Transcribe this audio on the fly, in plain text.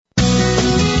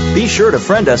Be sure to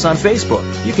friend us on Facebook.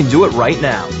 You can do it right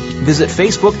now. Visit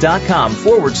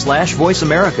facebook.com/Voice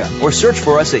America or search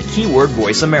for us at keyword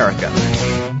Voice America.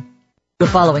 The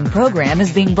following program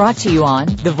is being brought to you on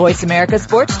the Voice America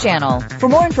Sports Channel. For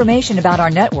more information about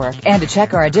our network and to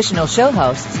check our additional show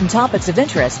hosts and topics of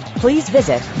interest, please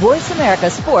visit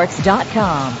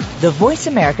voiceamericasports.com. The Voice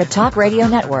America Talk Radio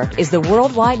Network is the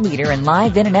worldwide leader in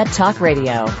live Internet talk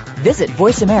radio. Visit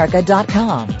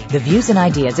voiceamerica.com. The views and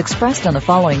ideas expressed on the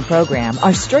following program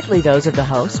are strictly those of the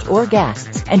host or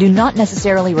guests and do not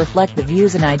necessarily reflect the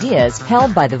views and ideas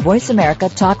held by the Voice America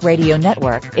Talk Radio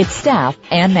Network, its staff,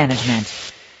 and management.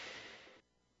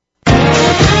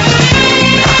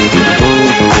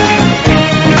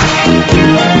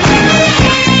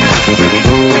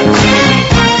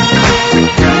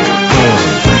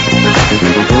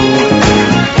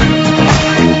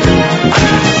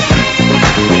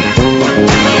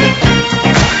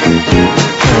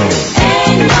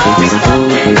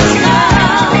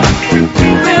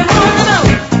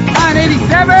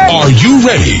 Are you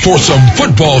ready for some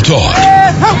football talk?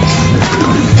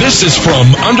 This is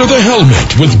From Under the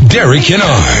Helmet with Derek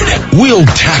Kennard. We'll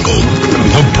tackle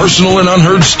the personal and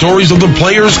unheard stories of the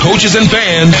players, coaches, and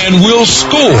fans, and we'll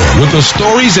score with the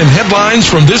stories and headlines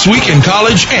from this week in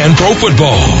college and pro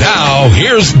football. Now,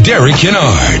 here's Derek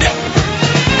Kennard.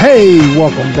 Hey,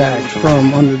 welcome back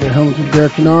from Under the Helmet with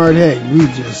Derek Kennard. Hey, we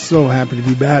just so happy to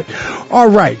be back. All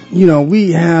right,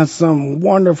 we had some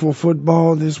wonderful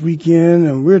football this weekend,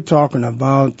 and we're talking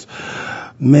about,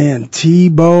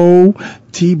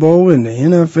 Tebow and the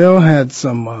NFL had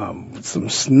some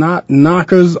snot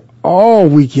knockers all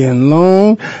weekend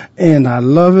long, and I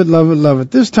love it, love it, love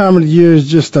it. This time of the year is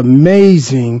just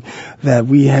amazing that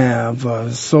we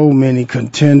have so many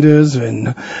contenders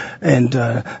and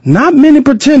not many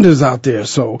pretenders out there.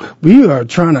 So we are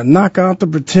trying to knock out the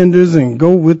pretenders and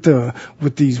go with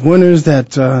these winners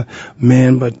that but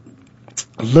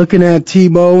looking at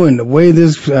Tebow and the way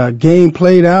this game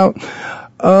played out,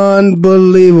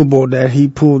 unbelievable that he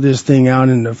pulled this thing out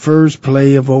in the first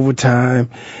play of overtime.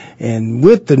 And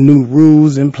with the new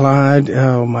rules implied,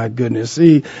 oh my goodness.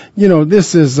 See,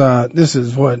 this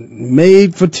is what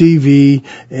made for TV,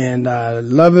 and I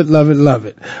love it, love it, love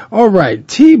it. All right.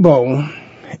 Tebow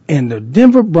and the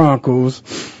Denver Broncos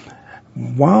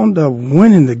wound up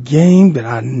winning the game that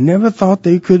I never thought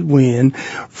they could win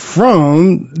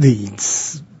from the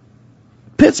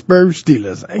Pittsburgh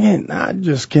Steelers. Again, I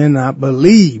just cannot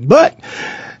believe, but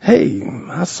hey,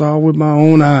 I saw it with my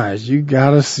own eyes. You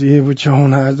gotta see it with your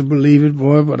own eyes to believe it,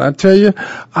 boy. But I tell you,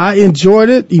 I enjoyed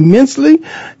it immensely,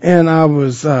 and I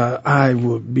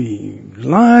would be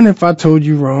lying if I told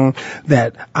you wrong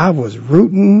that I was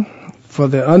rooting for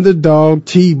the underdog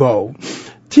Tebow.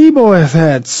 Tebow has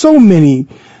had so many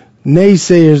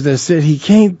naysayers that said he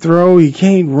can't throw, he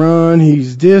can't run,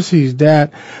 he's this, he's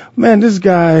that. Man, this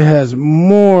guy has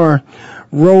more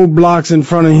roadblocks in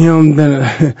front of him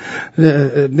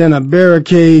than a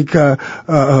barricade.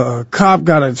 Cop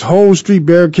got his whole street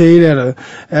barricade at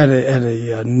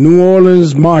a New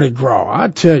Orleans Mardi Gras. I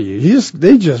tell you,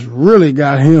 they just really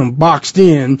got him boxed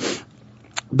in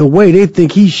the way they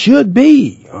think he should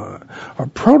be. A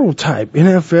prototype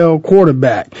NFL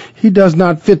quarterback. He does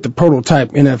not fit the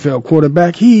prototype NFL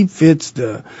quarterback. He fits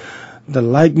the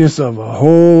likeness of a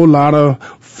whole lot of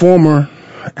former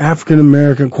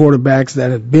African-American quarterbacks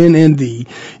that have been in the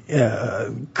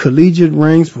collegiate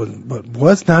ranks but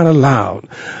was not allowed,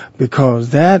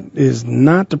 because that is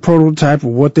not the prototype of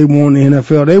what they want in the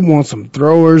NFL. They want some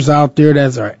throwers out there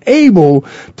that are able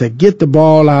to get the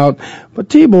ball out. But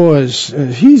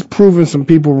Tebow he's proven some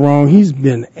people wrong. He's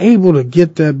been able to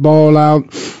get that ball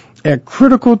out at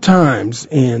critical times,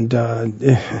 and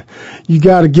you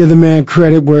got to give the man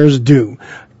credit where it's due.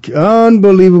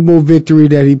 Unbelievable victory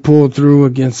that he pulled through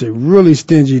against a really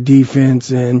stingy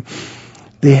defense, and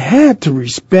they had to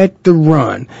respect the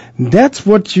run. That's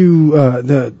what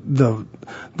the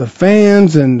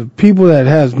fans and the people that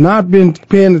has not been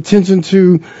paying attention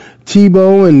to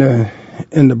Tebow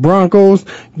and the Broncos,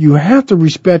 you have to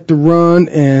respect the run,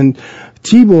 and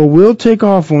Tebow will take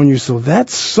off on you. So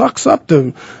that sucks up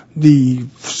the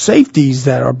safeties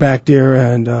that are back there,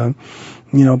 and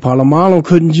Polamalu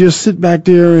couldn't just sit back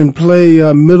there and play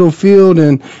middle field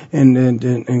and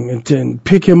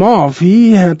pick him off.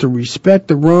 He had to respect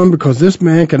the run, because this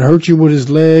man can hurt you with his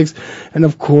legs, and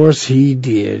of course he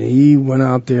did. He went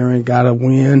out there and got a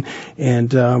win,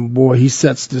 and he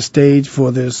sets the stage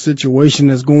for the situation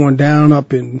that's going down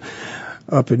up in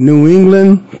New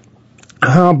England.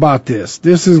 How about this?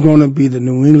 This is going to be the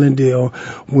New England deal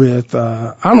with,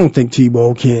 I don't think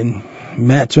Tebow can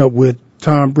match up with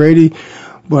Tom Brady,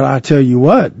 But I tell you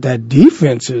what, that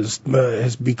defense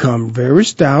has become very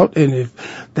stout, and if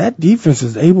that defense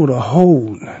is able to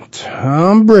hold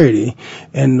Tom Brady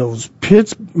and those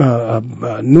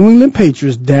New England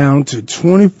Patriots down to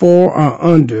 24 or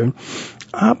under,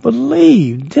 I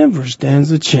believe Denver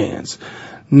stands a chance.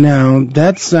 Now,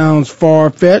 that sounds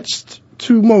far-fetched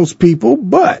to most people,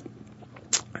 but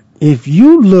if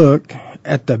you look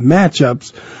at the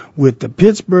matchups with the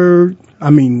the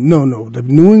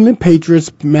New England Patriots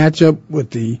matchup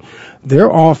with their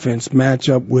offense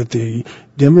matchup with the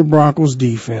Denver Broncos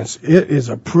defense, it is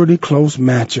a pretty close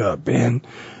matchup. And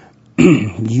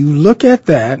you look at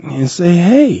that and say,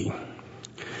 hey,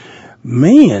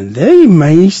 man, they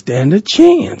may stand a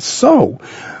chance. So,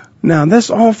 now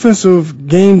this offensive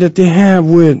game that they have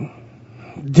with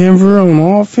Denver on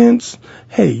offense,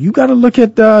 hey, you got to look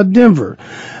at Denver.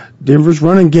 Denver's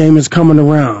running game is coming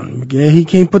around. Yeah, he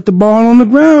can't put the ball on the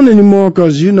ground anymore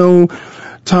because,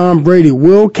 Tom Brady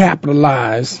will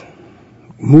capitalize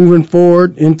moving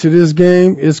forward into this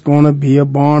game. It's going to be a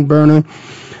barn burner.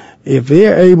 If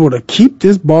they're able to keep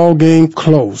this ball game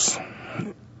close,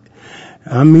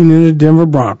 in the Denver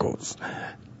Broncos,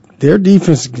 their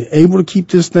defense is able to keep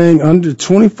this thing under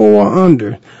 24 or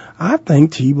under, I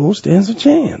think Tebow stands a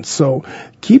chance. So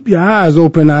keep your eyes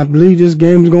open. I believe this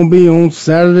game is going to be on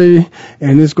Saturday,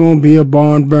 and it's going to be a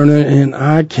barn burner, and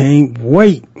I can't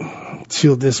wait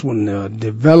till this one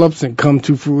develops and come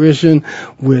to fruition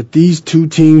with these two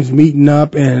teams meeting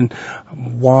up. And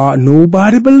while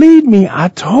nobody believed me, I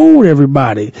told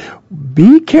everybody,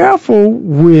 be careful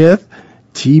with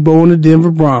Tebow and the Denver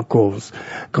Broncos,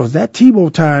 because that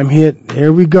Tebow time hit.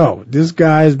 There we go. This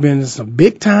guy has been in some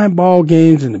big time ball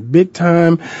games and the big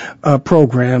time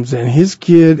programs, and his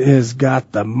kid has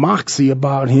got the moxie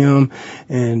about him.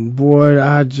 And boy,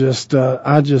 I just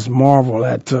marvel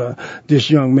at this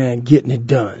young man getting it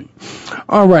done.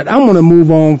 All right, I'm going to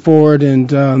move on forward and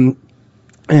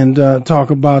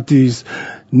talk about these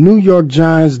New York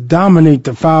Giants dominate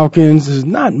the Falcons. There's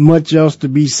not much else to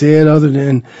be said other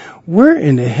than where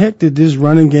in the heck did this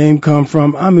running game come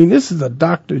from? This is a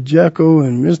Dr. Jekyll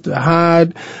and Mr.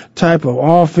 Hyde type of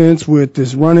offense with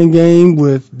this running game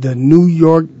with the New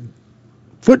York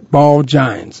Football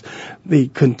Giants. They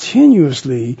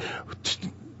continuously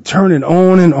turn it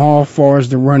on and off as far as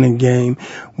the running game.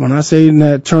 When I say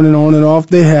that turning on and off,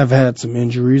 they have had some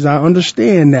injuries. I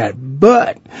understand that.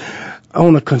 But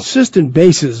on a consistent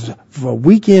basis, for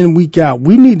week in, week out,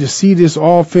 we need to see this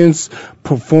offense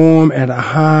perform at a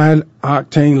high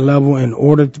octane level in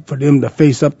order for them to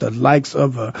face up the likes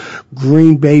of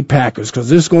Green Bay Packers, because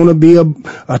it's going to be a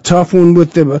tough one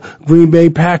with the Green Bay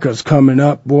Packers coming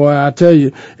up. Boy, I tell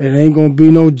you, it ain't going to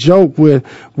be no joke with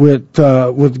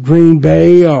Green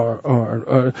Bay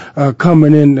or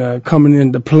coming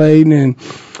into play. And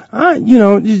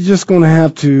you're just going to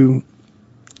have to.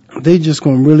 They just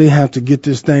gonna really have to get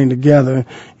this thing together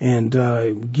and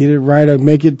get it right or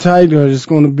make it tight, or it's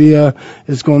gonna be a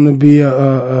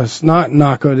snot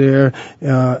knocker there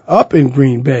up in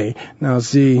Green Bay. Now,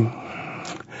 see,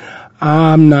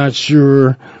 I'm not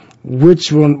sure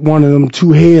which one of them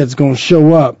two heads gonna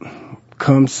show up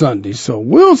come Sunday. So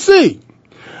we'll see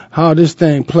how this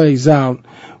thing plays out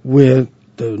with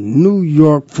the New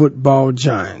York Football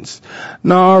Giants.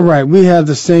 Now, all right, we have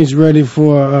the Saints ready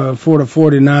for the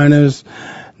 49ers.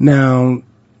 Now,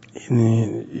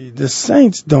 the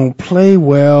Saints don't play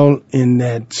well in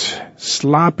that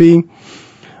sloppy,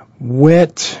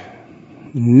 wet,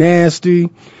 nasty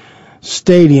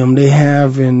stadium they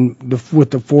have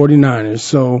with the 49ers.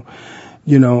 So,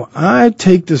 I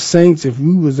take the Saints if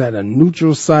we was at a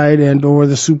neutral site and or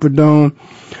the Superdome,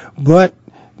 but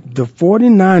the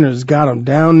 49ers got them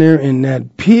down there in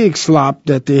that pig slop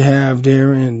that they have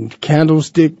there in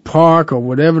Candlestick Park or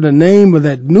whatever the name of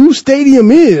that new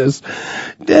stadium is.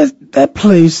 That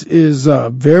place is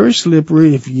very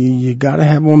slippery. If you got to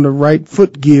have on the right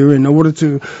foot gear in order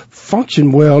to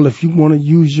function well, if you want to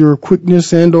use your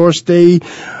quickness and or stay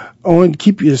on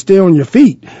your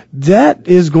feet. That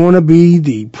is going to be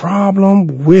the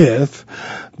problem with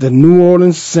the New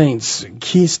Orleans Saints.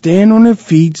 Staying on their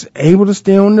feet, able to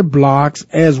stay on the blocks,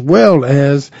 as well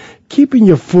as keeping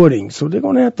your footing. So they're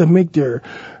going to have to make the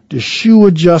shoe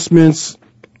adjustments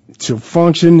to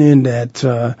function in that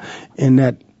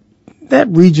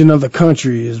region of the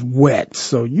country is wet.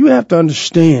 So you have to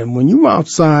understand, when you're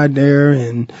outside there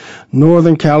in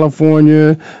Northern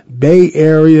California, Bay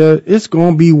Area, it's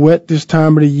going to be wet this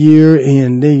time of the year,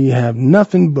 and they have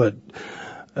nothing but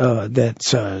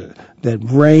that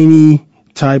rainy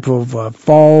type of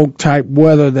fog type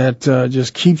weather that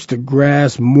just keeps the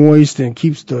grass moist and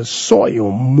keeps the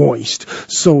soil moist.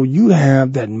 So you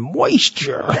have that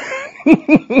moisture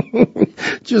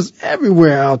just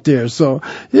everywhere out there. So,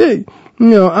 yeah,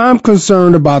 I'm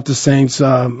concerned about the Saints.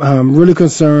 I'm really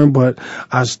concerned, but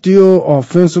I still,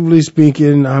 offensively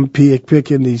speaking, I'm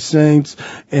picking these Saints.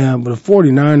 But the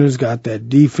 49ers got that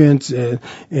defense and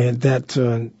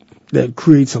that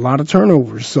creates a lot of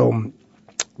turnovers. So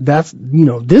that's,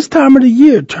 this time of the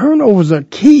year, turnovers are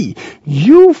key.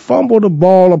 You fumble the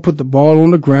ball or put the ball on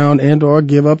the ground and or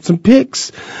give up some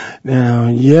picks.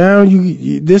 Now,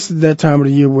 this is that time of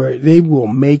the year where they will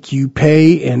make you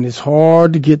pay, and it's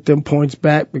hard to get them points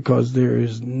back because there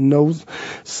is no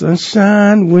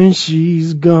sunshine when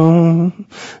she's gone.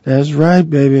 That's right,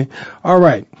 baby. All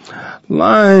right.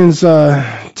 Lions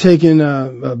taking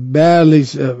badly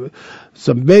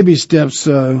some baby steps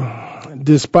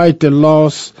despite the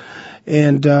loss.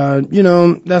 And,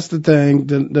 that's the thing.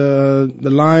 The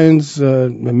Lions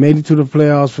made it to the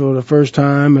playoffs for the first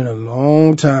time in a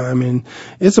long time. And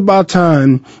it's about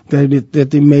time that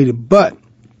they made it. But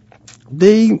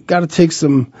they got to take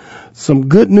some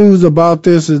good news about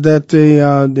this is that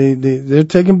they're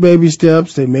taking baby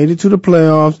steps. They made it to the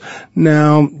playoffs.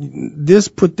 Now, this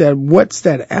whets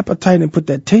that appetite and put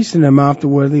that taste in their mouth to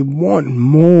where they want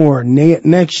more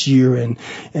next year and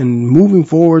moving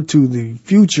forward to the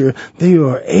future. They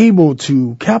are able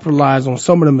to capitalize on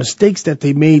some of the mistakes that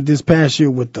they made this past year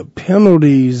with the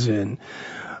penalties and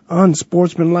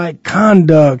unsportsmanlike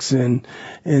conducts and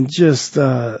just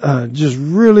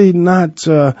really not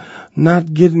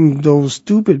getting those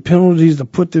stupid penalties to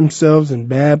put themselves in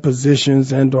bad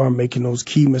positions and or making those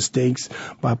key mistakes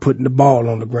by putting the ball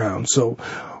on the ground. So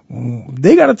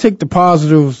they got to take the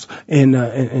positives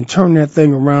and turn that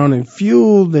thing around and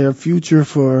fuel their future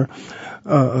for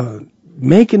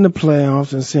making the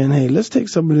playoffs and saying, hey, let's take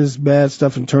some of this bad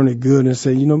stuff and turn it good and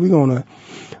say,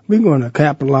 we're going to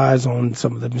capitalize on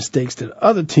some of the mistakes that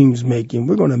other teams make, and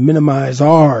we're going to minimize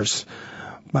ours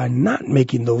by not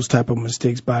making those type of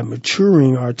mistakes, by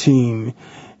maturing our team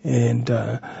and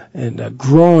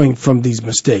growing from these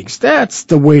mistakes. That's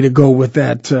the way to go with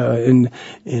that in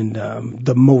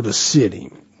the Motor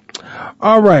City.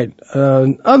 All right.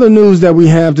 Other news that we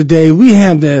have today, we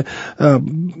have that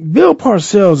Bill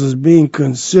Parcells is being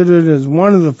considered as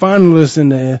one of the finalists in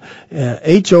the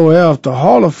HOF, the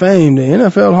Hall of Fame, the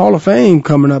NFL Hall of Fame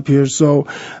coming up here. So,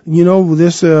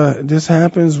 this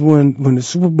happens when the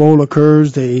Super Bowl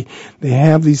occurs. They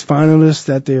have these finalists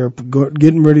that they're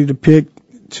getting ready to pick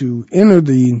to enter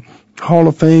the Hall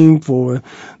of Fame for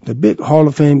the big Hall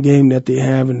of Fame game that they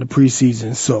have in the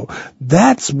preseason. So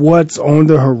that's what's on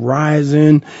the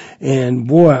horizon. And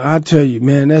boy, I tell you,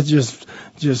 man, that's just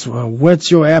whets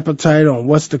your appetite on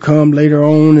what's to come later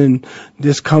on in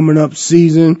this coming up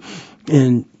season.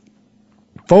 And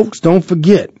folks, don't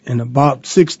forget, in about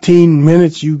 16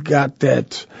 minutes, you got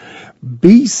that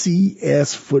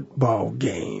BCS football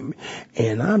game.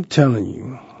 And I'm telling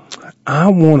you, I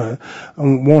wanna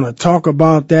talk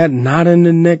about that, not in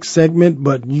the next segment,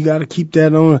 but you got to keep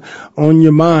that on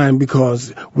your mind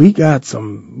because we got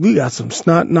some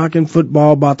snot knocking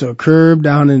football about to occur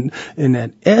down in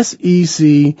that SEC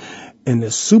in the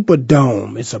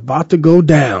Superdome. It's about to go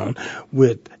down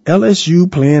with LSU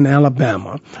playing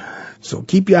Alabama. So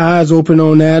keep your eyes open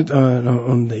on that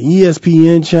on the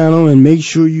ESPN channel, and make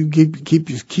sure you keep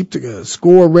the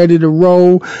score ready to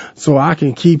roll, so I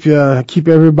can keep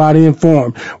everybody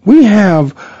informed. We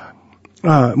have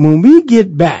when we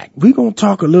get back, we're gonna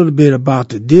talk a little bit about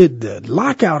did the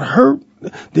lockout hurt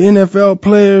the NFL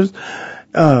players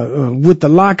with the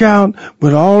lockout,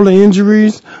 with all the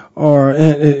injuries,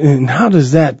 and how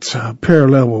does that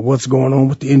parallel with what's going on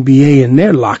with the NBA and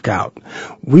their lockout?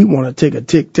 We want to take a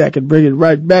tic-tac and bring it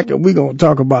right back, and we're going to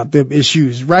talk about them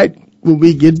issues right when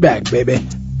we get back, baby.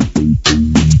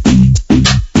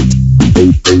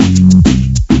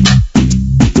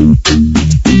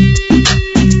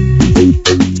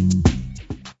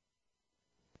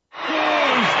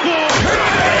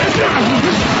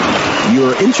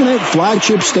 Your internet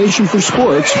flagship station for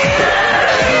sports.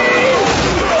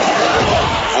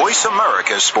 Voice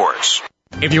America Sports.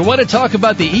 If you want to talk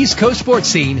about the East Coast sports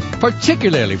scene,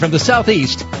 particularly from the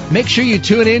Southeast, make sure you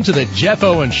tune in to the Jeff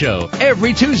Owens Show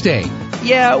every Tuesday.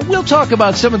 Yeah, we'll talk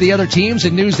about some of the other teams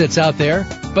and news that's out there,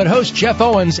 but host Jeff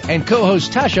Owens and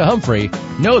co-host Tasha Humphrey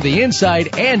know the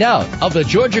inside and out of the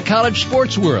Georgia College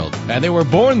sports world, and they were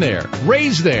born there,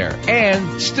 raised there,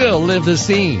 and still live the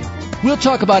scene. We'll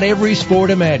talk about every sport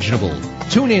imaginable.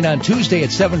 Tune in on Tuesday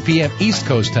at 7 p.m. East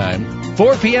Coast time,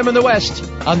 4 p.m. in the West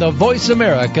on the Voice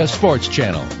America Sports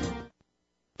Channel.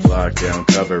 Lockdown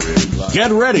coverage.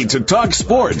 Get ready to talk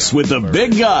sports with the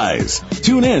big guys.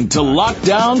 Tune in to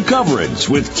Lockdown Coverage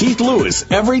with Keith Lewis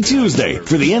every Tuesday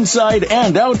for the inside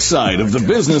and outside of the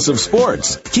business of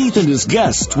sports. Keith and his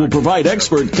guests will provide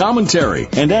expert commentary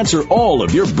and answer all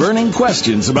of your burning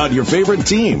questions about your favorite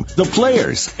team, the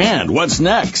players, and what's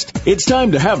next. It's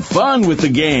time to have fun with the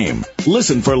game.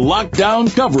 Listen for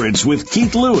Lockdown Coverage with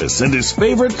Keith Lewis and his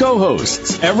favorite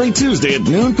co-hosts every Tuesday at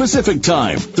noon Pacific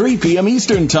Time, 3 p.m.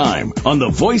 Eastern Time on the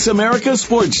Voice America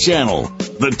Sports Channel.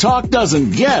 The talk doesn't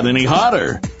get any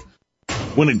hotter.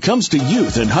 When it comes to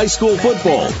youth and high school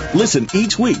football, listen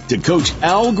each week to Coach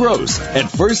Al Gross at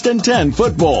First and 10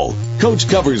 Football. Coach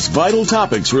covers vital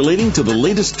topics relating to the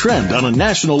latest trend on a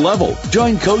national level.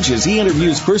 Join Coach as he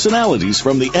interviews personalities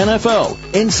from the NFL,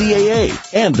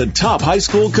 NCAA, and the top high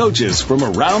school coaches from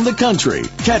around the country.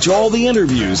 Catch all the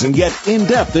interviews and get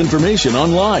in-depth information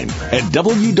online at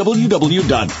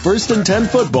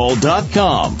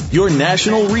www.firstand10football.com. Your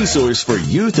national resource for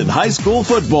youth and high school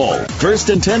football. First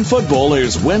and 10 Football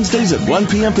airs Wednesdays at 1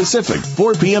 p.m. Pacific,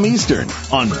 4 p.m. Eastern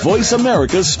on Voice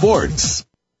America Sports.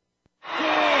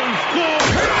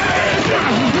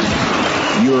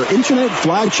 Your internet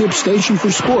flagship station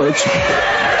for sports.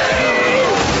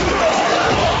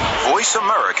 Voice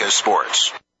America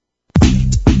Sports.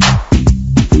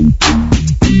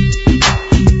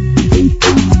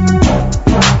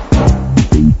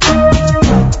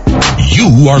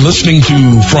 You are listening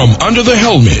to From Under the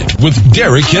Helmet with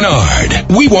Derek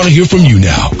Kennard. We want to hear from you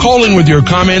now. Call in with your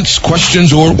comments,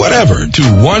 questions, or whatever to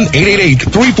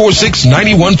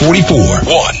 1-888-346-9144.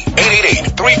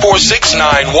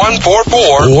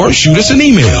 1-888-346-9144. Or shoot us an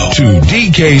email to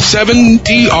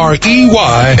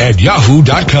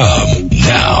dk7trey@yahoo.com.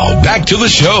 Now, back to the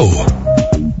show.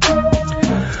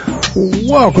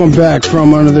 Welcome back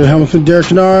from Under the Helmet with Derek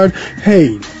Kennard.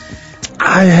 Hey,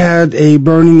 I had a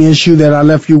burning issue that I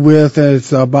left you with.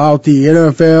 It's about the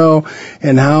NFL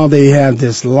and how they had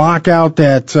this lockout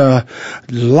that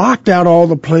locked out all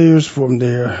the players from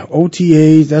their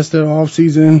OTAs. That's their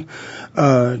off-season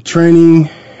training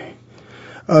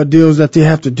deals that they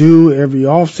have to do every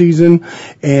off-season.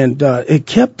 And it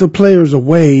kept the players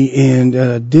away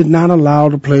and did not allow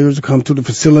the players to come to the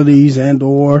facilities and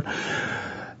or,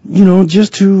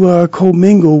 just to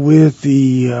commingle with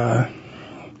the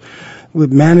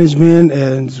with management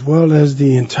as well as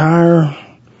the entire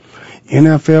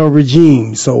NFL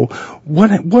regime. So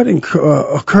what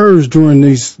occurs during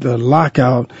the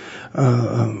lockout,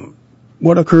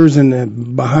 what occurs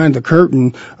behind the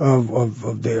curtain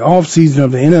of the off season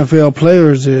of the NFL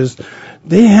players is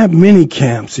they have mini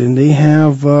camps and they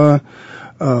have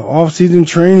off-season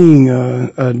training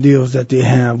deals that they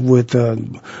have with the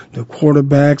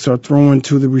quarterbacks are throwing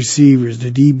to the receivers. The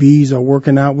DBs are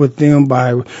working out with them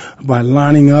by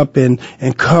lining up and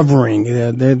covering.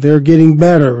 They're getting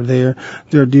better. They're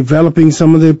developing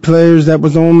some of the players that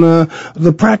was on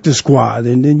the practice squad.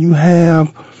 And then you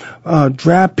have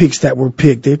draft picks that were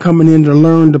picked. They're coming in to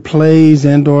learn the plays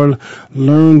and or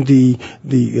learn the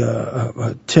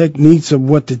techniques of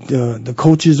what the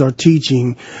coaches are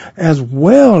teaching, as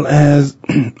well as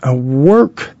a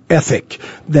work ethic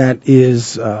that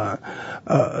is a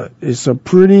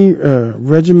pretty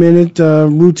regimented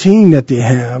routine that they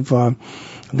have.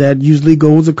 That usually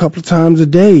goes a couple of times a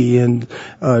day and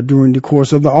during the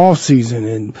course of the off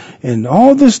season, and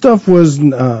all this stuff was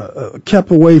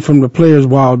kept away from the players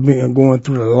while going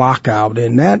through the lockout,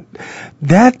 and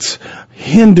that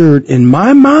hindered, in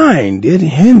my mind, it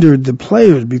hindered the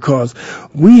players because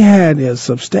we had a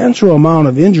substantial amount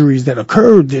of injuries that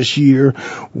occurred this year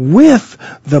with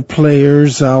the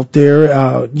players out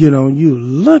there. You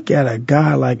look at a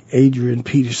guy like Adrian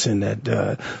Peterson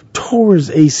that tore his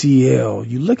ACL.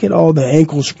 You look at all the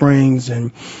ankle sprains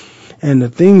and the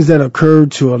things that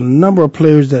occurred to a number of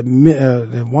players that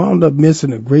wound up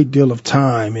missing a great deal of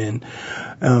time. And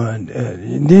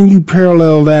then you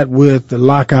parallel that with the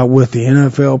lockout with the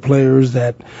NFL players,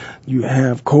 that you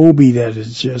have Kobe that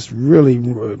is just really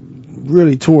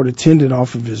tore the tendon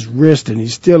off of his wrist, and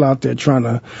he's still out there trying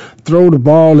to throw the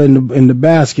ball in the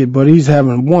basket, but he's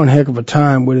having one heck of a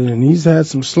time with it, and he's had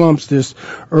some slumps this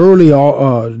early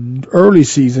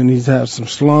season. He's had some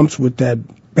slumps with that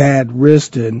bad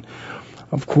wrist, and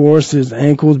of course his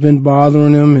ankle's been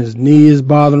bothering him, his knee is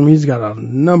bothering him. He's got a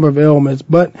number of ailments,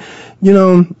 but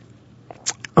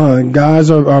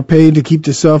Guys are paid to keep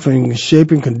themselves in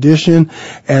shape and condition.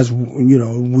 As you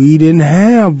know, we didn't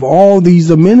have all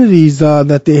these amenities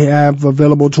that they have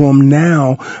available to them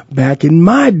now. Back in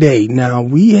my day, now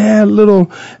we had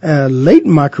little late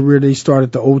in my career. They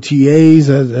started the OTAs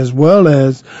as well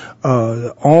as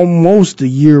almost a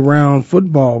year-round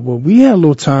football. But we had a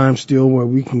little time still where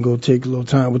we can go take a little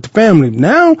time with the family.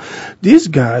 Now these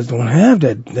guys don't have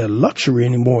that luxury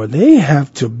anymore. They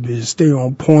have to stay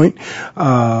on point.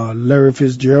 Larry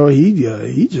Fitzgerald,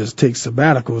 he just takes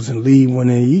sabbaticals and leave when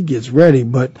he gets ready,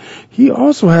 but he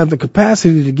also has the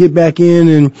capacity to get back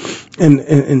in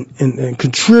and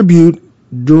contribute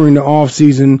during the off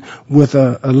season with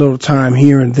a little time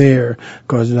here and there,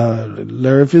 because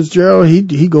Larry Fitzgerald,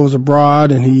 he goes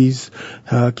abroad and he's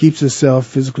keeps himself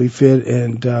physically fit,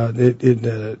 and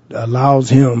it allows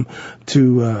him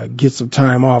to get some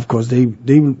time off, because they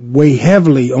weigh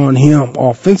heavily on him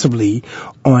offensively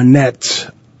on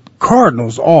that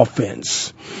Cardinals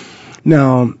offense.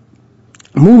 Now,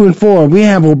 moving forward, we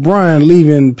have O'Brien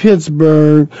leaving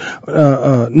Pittsburgh,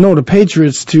 the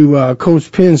Patriots to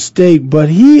coach Penn State, but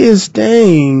he is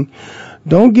staying.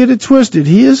 Don't get it twisted.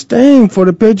 He is staying for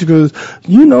the Patriots, because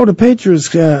the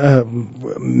Patriots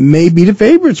may be the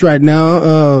favorites right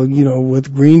now,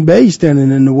 with Green Bay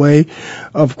standing in the way.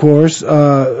 Of course,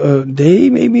 they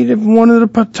may be one of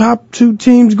the top two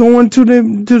teams going to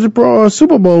the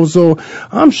Super Bowl. So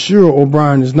I'm sure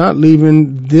O'Brien is not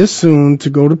leaving this soon to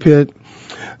go to Pitt,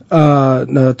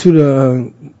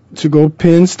 to go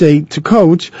Penn State to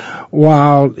coach,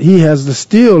 while he has the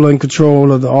still in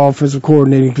control of the offensive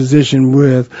coordinating position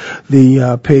with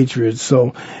the Patriots.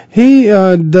 So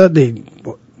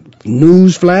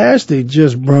news flash, they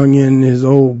just brung in his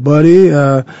old buddy,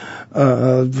 all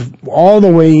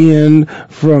the way in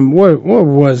from what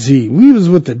was he? We was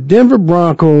with the Denver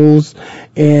Broncos,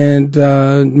 and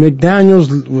McDaniels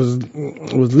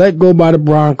was let go by the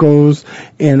Broncos,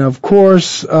 and of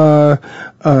course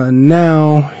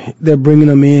now they're bringing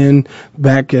him in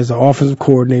back as an offensive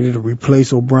coordinator to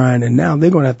replace O'Brien, and now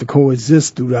they're going to have to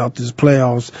coexist throughout this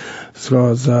playoffs,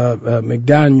 because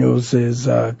McDaniels is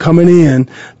coming in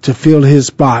to fill his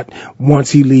spot once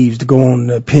he leaves to go on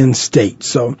to Penn State.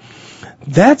 So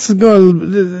that's a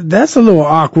little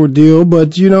awkward deal,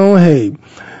 but hey,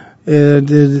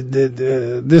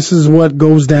 this is what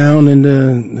goes down in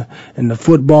the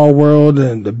football world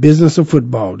and the business of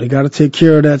football. They got to take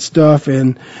care of that stuff,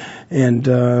 and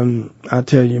I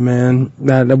tell you, man,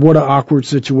 that what an awkward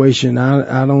situation.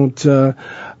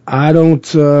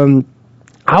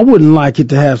 I wouldn't like it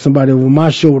to have somebody over my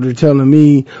shoulder telling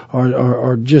me,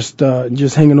 or just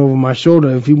hanging over my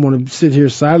shoulder, if you want to sit here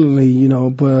silently,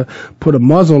 put a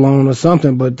muzzle on or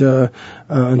something. But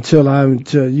until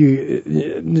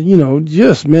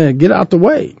just, man, get out the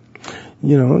way.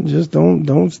 Just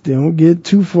don't get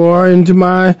too far into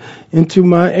my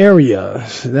area.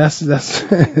 That's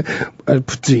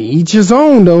to each his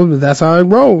own, though. But that's how it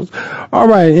rolls. All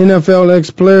right, NFL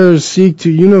ex-players seek to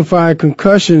unify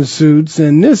concussion suits,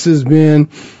 and this has been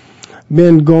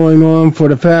going on for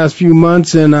the past few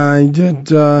months. And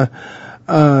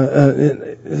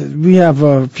we have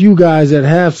a few guys that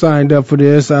have signed up for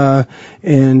this,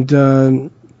 and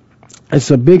it's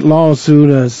a big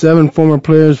lawsuit. 7 former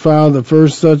players filed the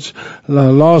first such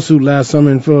lawsuit last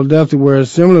summer in Philadelphia, where a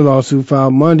similar lawsuit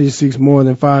filed Monday seeks more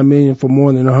than $5 million for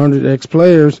more than 100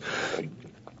 ex-players.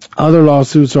 Other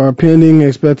lawsuits are pending,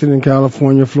 expected in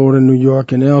California, Florida, New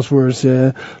York, and elsewhere,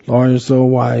 said lawyer So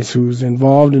Weiss, who's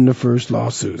involved in the first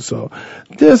lawsuit. So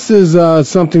this is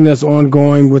something that's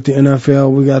ongoing with the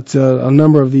NFL. We got a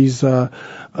number of these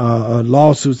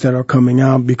lawsuits that are coming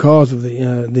out because of the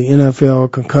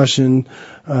NFL concussion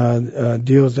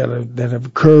deals that have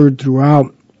occurred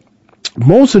throughout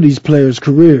most of these players'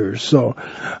 careers. So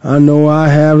I know I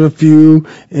have a few,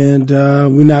 and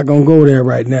we're not going to go there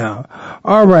right now.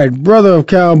 All right, brother of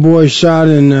Cowboy shot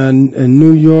in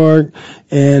New York,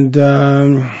 and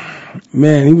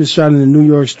man, he was shot in the New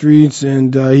York streets,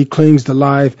 and he clings to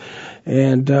life.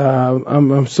 And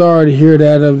I'm sorry to hear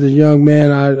that of the young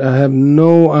man. I have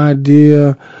no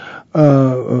idea.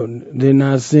 They're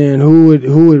not saying who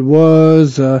it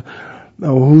was, or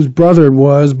whose brother it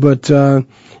was, but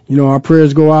our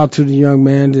prayers go out to the young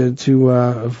man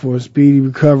for a speedy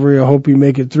recovery. I hope he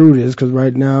make it through this, because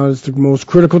right now it's the most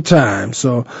critical time.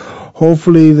 So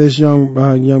hopefully this young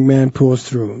man pulls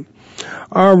through.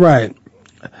 All right,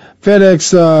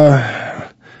 FedEx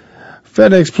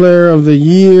Player of the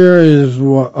Year is,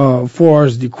 far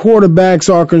as the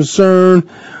quarterbacks are concerned,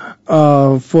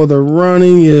 for the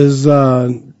running is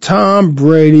Tom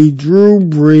Brady, Drew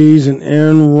Brees, and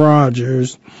Aaron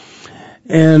Rodgers.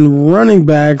 And running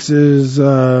backs is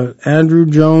Andrew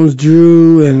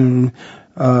Jones-Drew and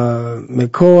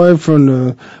McCoy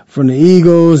from the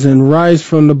Eagles and Rice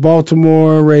from the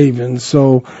Baltimore Ravens.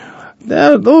 So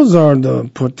those are the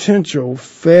potential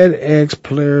FedEx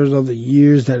Players of the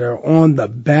Years that are on the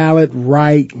ballot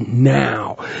right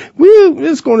now.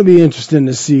 It's going to be interesting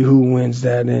to see who wins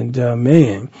that. And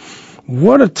man,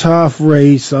 what a tough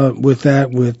race with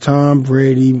Tom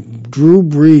Brady. Drew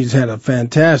Brees had a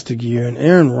fantastic year, and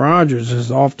Aaron Rodgers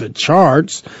is off the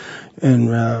charts. And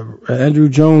Andrew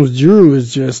Jones-Drew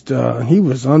is just, he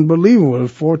was unbelievable.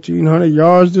 1,400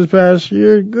 yards this past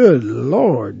year. Good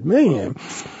Lord, man.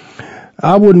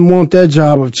 I wouldn't want that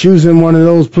job of choosing one of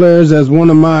those players as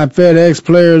one of my FedEx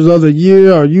Players of the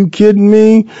Year. Are you kidding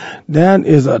me? That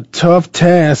is a tough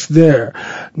task there.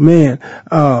 Man,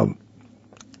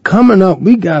 coming up,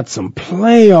 we got some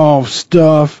playoff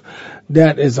stuff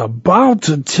that is about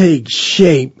to take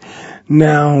shape.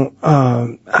 Now,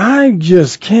 I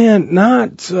just can't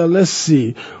not, let's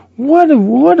see, what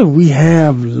do we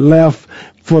have left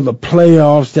for the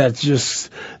playoffs that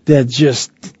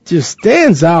just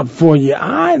stands out for you?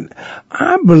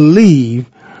 I believe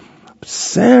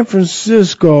San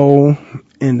Francisco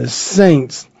and the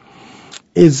Saints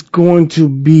is going to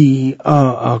be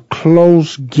a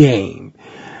close game.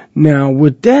 Now,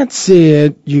 with that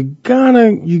said, you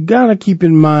gotta keep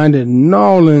in mind that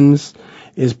Nolans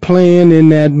is playing in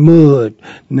that mud.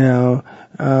 Now,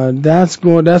 that's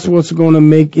what's going to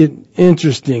make it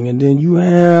interesting. And then you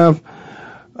have,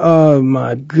 oh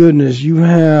my goodness,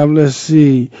 let's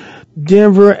see,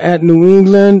 Denver at New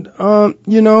England.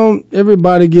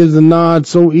 Everybody gives a nod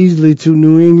so easily to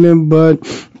New England, but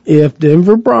if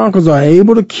Denver Broncos are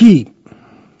able to keep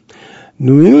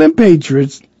New England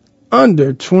Patriots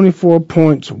under 24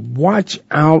 points, watch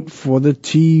out for the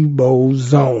Tebow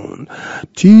zone.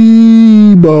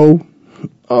 Tebow.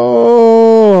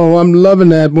 Oh, I'm loving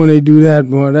that when they do that,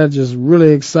 boy. That just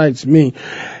really excites me.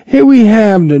 Here we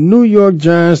have the New York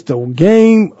Giants. The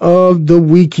game of the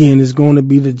weekend is going to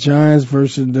be the Giants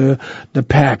versus the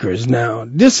Packers. Now,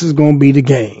 this is going to be the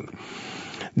game.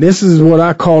 This is what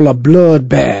I call a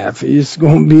bloodbath. It's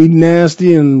going to be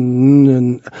nasty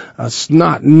and a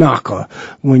snot knocker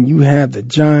when you have the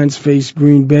Giants face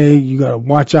Green Bay. You got to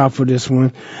watch out for this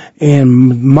one.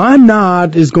 And my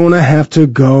nod is going to have to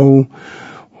go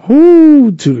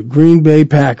to the Green Bay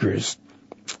Packers.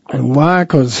 And why?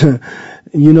 Because, the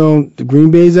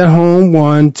Green Bay's at home,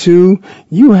 1, 2.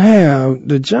 You have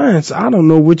the Giants. I don't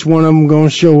know which one of them going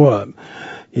to show up.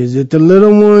 Is it the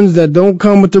little ones that don't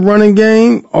come with the running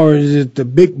game, or is it the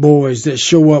big boys that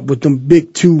show up with them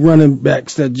big 2 running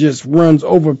backs that just runs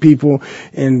over people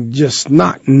and just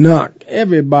knock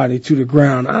everybody to the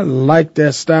ground? I like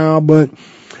that style, but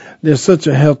there's such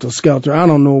a helter-skelter. I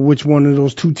don't know which one of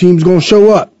those 2 teams going to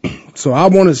show up. So I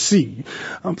want to see.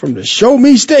 I'm from the show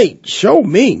me state. Show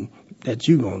me that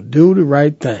you're going to do the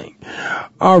right thing.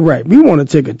 All right, we want to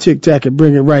take a tic-tac and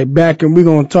bring it right back, and we're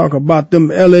going to talk about them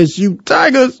LSU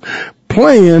Tigers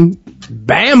playing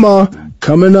Bama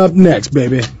coming up next,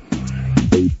 baby.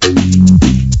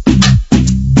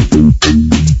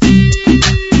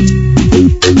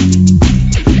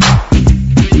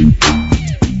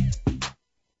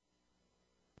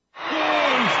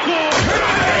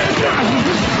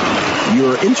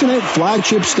 Your internet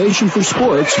flagship station for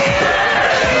sports.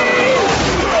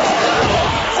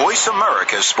 Voice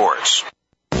America Sports.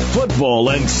 Football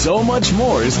and so much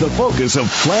more is the focus of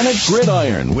Planet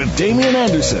Gridiron with Damian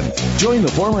Anderson. Join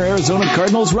the former Arizona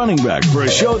Cardinals running back for a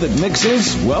show that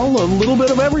mixes, a little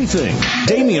bit of everything.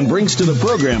 Damian brings to the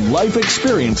program life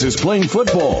experiences playing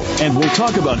football, and we'll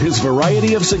talk about his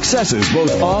variety of successes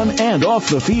both on and off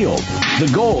the field. The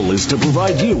goal is to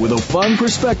provide you with a fun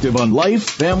perspective on life,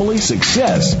 family,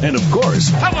 success, and of course,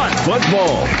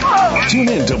 football. Tune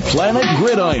in to Planet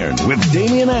Gridiron with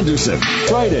Damian Anderson,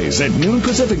 Fridays at noon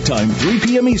Pacific Time, 3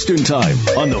 p.m. Eastern Time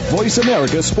on the Voice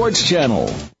America Sports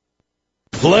Channel.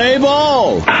 Play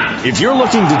ball! If you're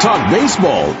looking to talk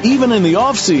baseball, even in the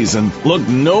off-season, look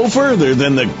no further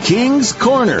than the King's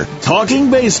Corner,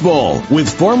 talking baseball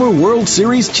with former World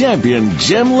Series champion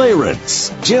Jim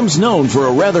Leyritz. Jim's known for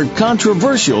a rather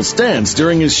controversial stance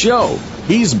during his show.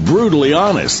 He's brutally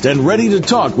honest and ready to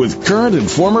talk with current and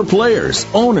former players,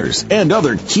 owners, and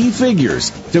other key figures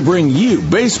to bring you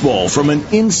baseball from an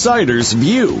insider's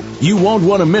view. You won't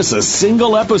want to miss a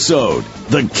single episode.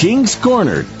 The King's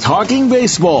Corner, talking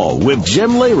baseball with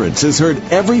Jim Leyritz is heard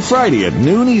every Friday at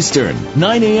noon Eastern,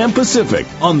 9 a.m. Pacific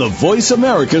on the Voice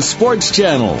America Sports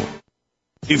Channel.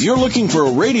 If you're looking for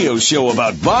a radio show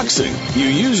about boxing, you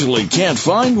usually can't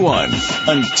find one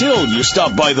until you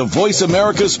stop by the Voice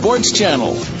America Sports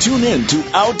Channel. Tune in to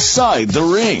Outside the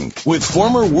Ring with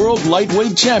former world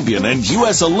lightweight champion and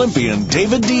U.S. Olympian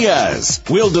David Diaz.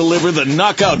 We'll deliver the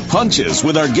knockout punches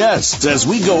with our guests as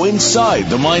we go inside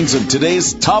the minds of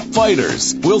today's top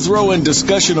fighters. We'll throw in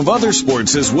discussion of other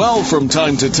sports as well from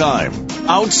time to time.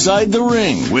 Outside the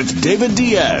Ring with David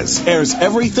Diaz airs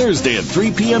every Thursday at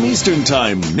 3 p.m. Eastern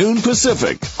Time, noon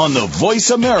Pacific, on the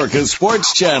Voice America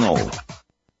Sports Channel.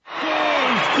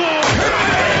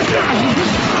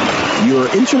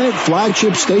 Your internet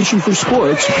flagship station for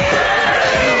sports.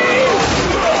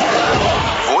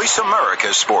 Voice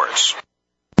America Sports.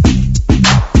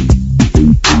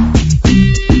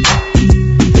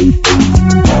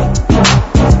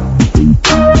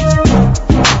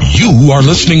 You are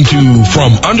listening to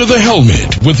From Under the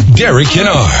Helmet with Derek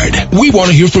Kennard. We want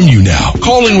to hear from you now.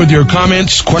 Call in with your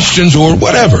comments, questions, or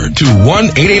whatever to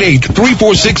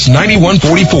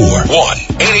 1-888-346-9144.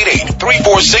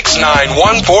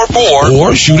 1-888-346-9144.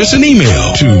 Or shoot us an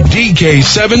email to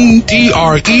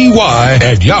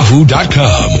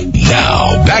dk7drey@yahoo.com.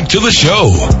 Now, back to the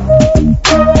show.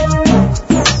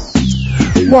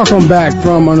 Welcome back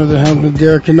from Under the Helmet with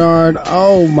Derek Kennard.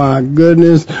 Oh my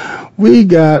goodness. We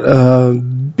got a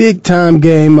big-time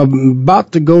game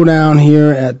about to go down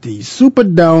here at the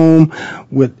Superdome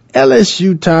with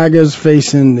LSU Tigers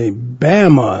facing the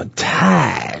Bama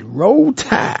Tide. Roll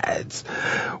Tides.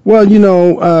 Well, you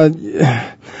know,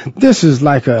 this is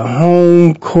like a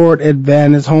home field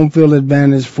advantage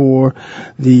for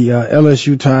the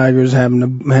LSU Tigers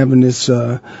having this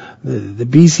the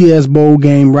BCS Bowl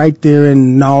game right there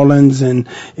in Nolens, and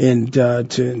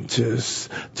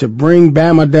to bring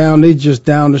Bama down, they just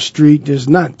down the street. There's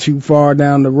not too far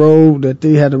down the road that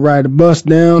they had to ride a bus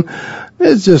down.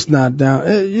 It's just not down.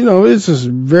 It's just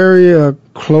very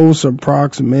close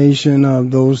approximation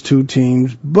of those two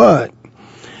teams. But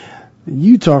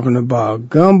you talking about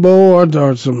gumbo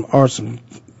or some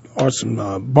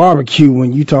barbecue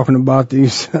when you talking about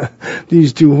these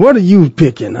two. What are you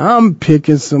picking? I'm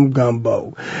picking some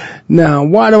gumbo. Now,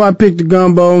 why do I pick the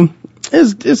gumbo?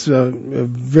 It's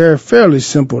fairly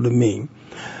simple to me.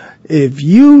 If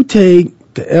you take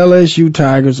the LSU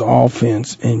Tigers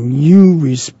offense and you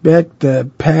respect the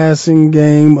passing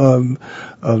game of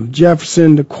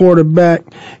Jefferson, the quarterback,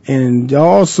 and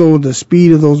also the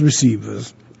speed of those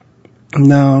receivers.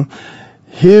 Now,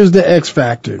 here's the X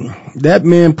factor. That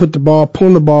man pull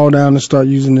the ball down and start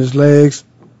using his legs.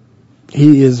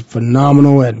 He is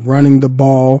phenomenal at running the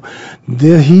ball.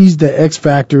 He's the X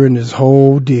factor in this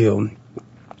whole deal.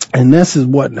 And this is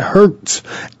what hurts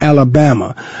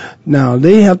Alabama. Now,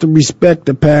 they have to respect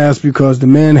the pass because the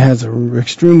man has an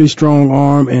extremely strong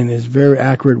arm and is very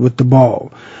accurate with the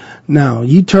ball. Now,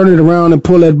 you turn it around and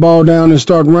pull that ball down and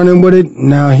start running with it.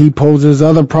 Now he poses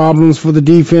other problems for the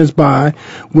defense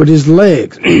with his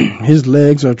legs. His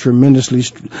legs are tremendously,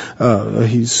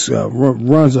 runs a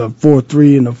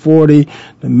 4.3 in the 40.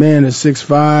 The man is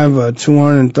 6'5",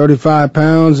 235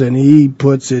 pounds, and he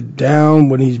puts it down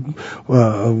when he's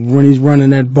running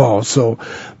that ball. So,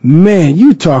 man,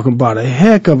 you talking about a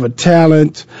heck of a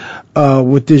talent,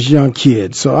 with this young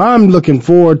kid. So I'm looking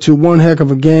forward to one heck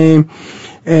of a game.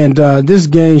 And this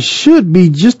game should be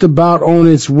just about on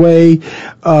its way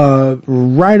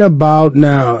right about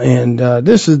now. And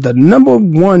this is the number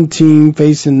 1 team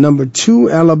facing number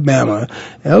 2 Alabama.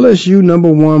 LSU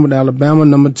number 1 with Alabama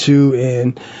number 2.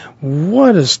 And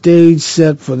what a stage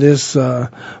set for this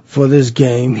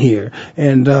game here.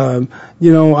 And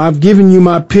I've given you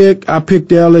my pick. I picked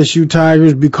the LSU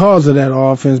Tigers because of that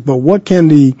offense. But what can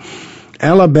the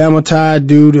Alabama Tide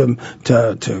do to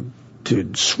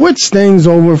switch things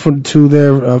over to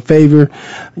their favor?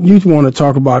 You want to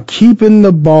talk about keeping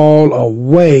the ball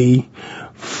away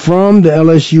from the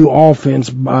LSU offense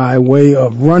by way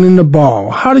of running the ball.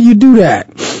 How do you do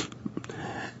that?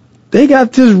 They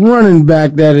got this running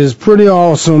back that is pretty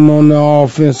awesome on the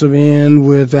offensive end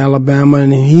with Alabama,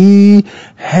 and he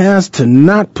has to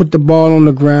not put the ball on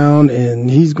the ground, and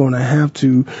he's going to have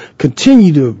to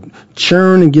continue to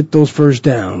churn and get those first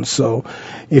downs. So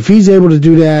if he's able to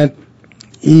do that,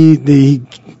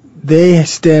 they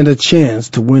stand a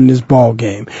chance to win this ball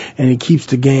game, and it keeps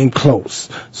the game close.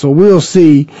 So we'll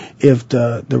see if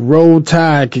the Roll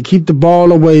Tide can keep the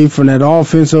ball away from that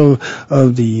offense of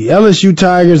the LSU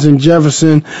Tigers and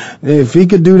Jefferson. If he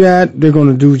could do that, they're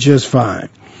going to do just fine.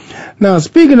 Now,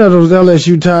 speaking of those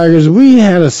LSU Tigers, we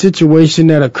had a situation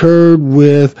that occurred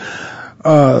with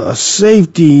a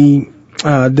safety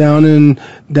down in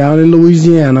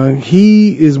Louisiana.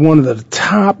 He is one of the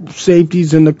top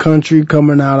safeties in the country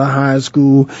coming out of high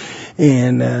school.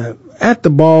 And at the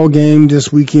ball game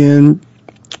this weekend,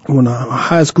 on a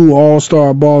high school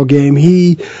all-star ball game,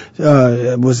 he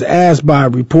was asked by a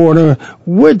reporter,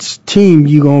 which team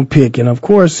you gonna pick? And of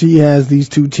course, he has these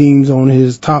two teams on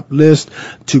his top list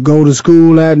to go to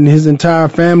school at, and his entire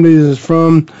family is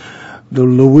from the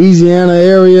Louisiana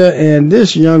area. And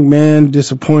this young man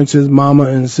disappoints his mama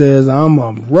and says, I'm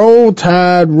a Roll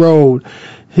Tide Road.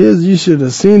 You should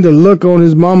have seen the look on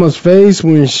his mama's face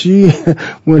when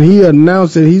he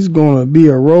announced that he's going to be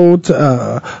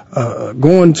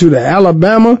going to the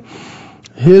Alabama.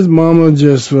 His mama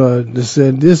just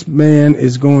said, this man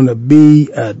is going to be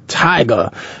a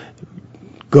Tiger.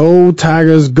 Go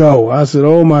Tigers, go. I said,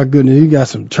 oh my goodness, he got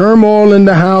some turmoil in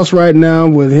the house right now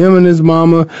with him and his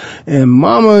mama. And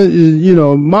mama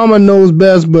knows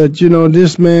best, but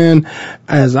this man,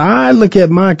 as I look at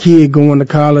my kid going to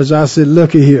college, I said,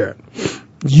 look at here.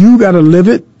 You gotta live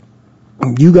it.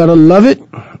 You gotta love it.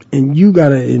 And you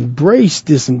gotta embrace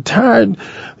this entire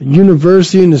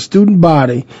university and the student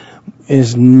body.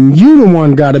 It's you the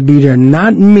one gotta be there,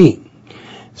 not me.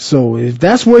 So if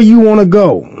that's where you want to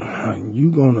go,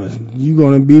 you're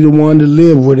gonna be the one to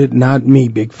live with it, not me,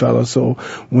 big fella. So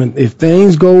if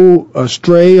things go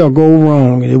astray or go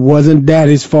wrong, it wasn't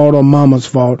daddy's fault or mama's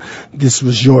fault. This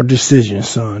was your decision,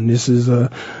 son. This is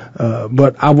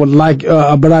but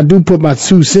I do put my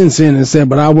 2 cents in and said,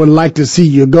 but I would like to see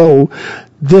you go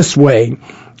this way.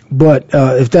 But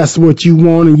if that's what you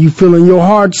want and you feel in your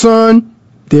heart, son,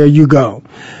 there you go.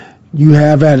 You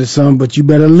have at it, son, but you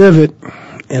better live it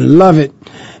and love it,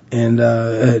 and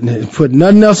put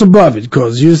nothing else above it,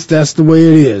 because that's the way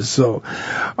it is. So,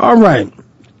 all right.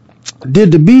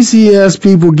 Did the BCS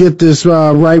people get this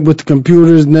right with the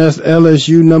computers?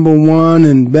 LSU number 1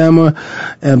 and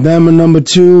Bama number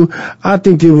 2. I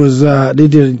think it was they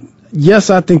did. Yes,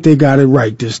 I think they got it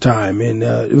right this time, and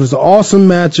it was awesome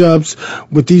matchups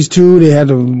with these two. They had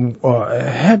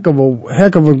a heck of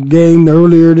a game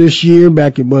earlier this year.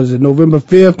 Back it was November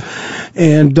 5th,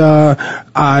 and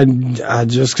I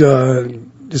just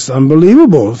it's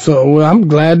unbelievable. So I'm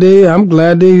glad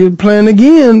they're playing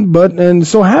again, and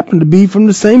so happened to be from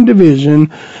the same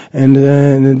division, and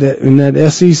in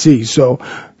that SEC. So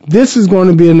this is going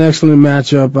to be an excellent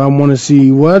matchup. I want to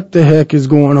see what the heck is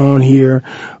going on here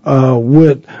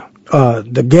with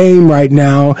the game right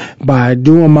now by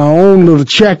doing my own little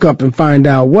checkup and find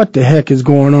out what the heck is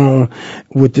going on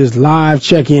with this live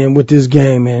check-in with this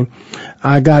game. And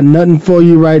I got nothing for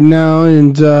you right now,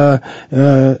 and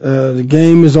the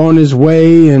game is on its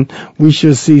way, and we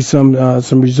should see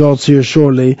some results here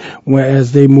shortly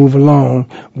as they move along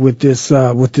with this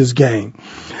game.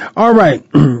 All right.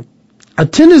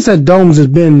 Attendance at domes has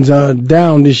been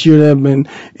down this year, and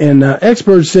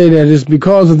experts say that it's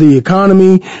because of the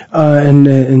economy and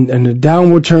the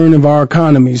downward turn of our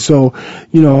economy. So,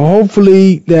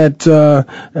 hopefully that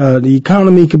the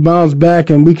economy can bounce back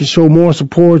and we can show more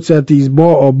supports at these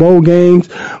bowl games.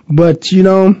 But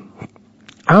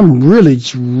I'm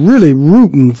really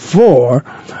rooting for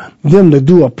them to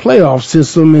do a playoff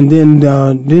system, and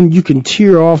then you can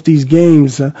tear off these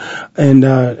games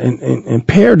and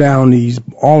pare down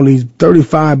all these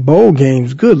 35 bowl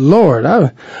games. Good Lord,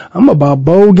 I'm about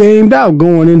bowl gamed out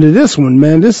going into this one,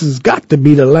 man. This has got to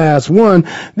be the last one.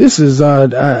 This is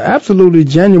absolutely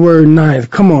January 9th.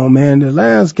 Come on, man. The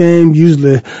last game used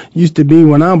to be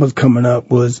when I was coming up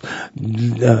was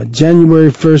January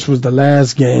 1st was the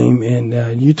last game, and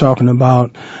you're talking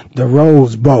about the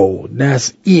Rose Bowl.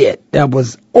 That's it. That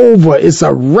was over. It's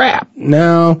a wrap.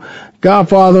 Now,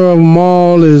 grandfather of them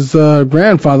all is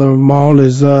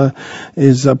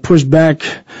pushed back.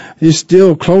 It's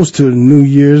still close to the New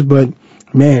Year's, but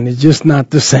man, it's just not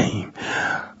the same.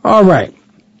 All right.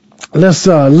 Let's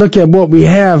look at what we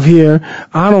have here.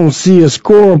 I don't see a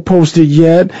score posted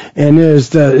yet, and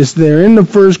it's there in the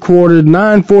first quarter.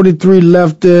 9:43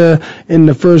 left in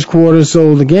the first quarter,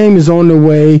 so the game is on the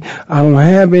way. I don't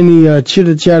have any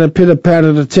chitter chatter, pitter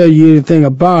patter to tell you anything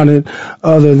about it,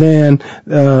 other than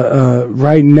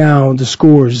right now the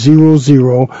score is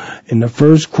 0-0 in the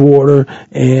first quarter,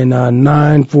 and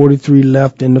 9:43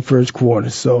 left in the first quarter.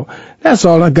 So that's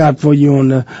all I got for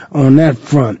you on that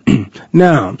front.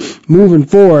 Now, moving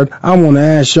forward, I want to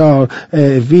ask y'all,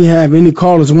 if we have any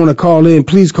callers who want to call in,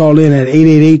 please call in at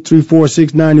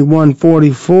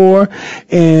 888-346-9144.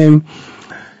 And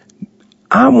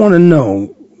I want to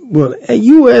know, will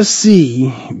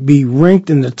USC be ranked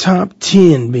in the top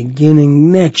 10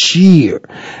 beginning next year?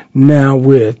 Now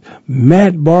with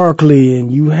Matt Barkley,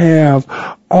 and you have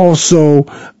also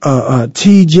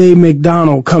T.J.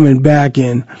 McDonald coming back,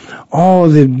 and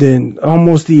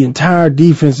almost the entire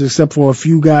defense except for a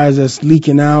few guys that's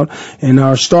leaking out, and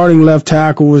our starting left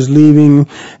tackle was leaving,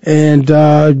 and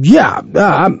I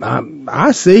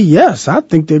say yes. I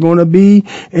think they're going to be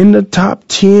in the top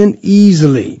 10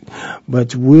 easily,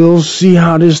 but we'll see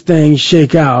how this thing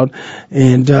shake out,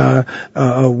 and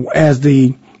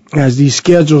as these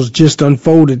schedules just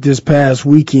unfolded this past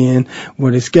weekend,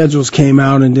 where the schedules came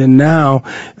out, and then now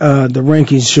the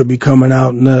rankings should be coming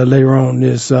out later on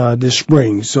this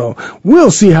spring. So we'll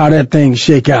see how that thing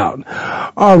shake out.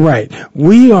 All right,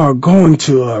 we are going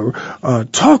to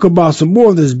talk about some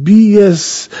more of this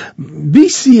BCS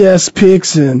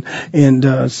picks and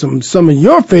some of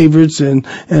your favorites,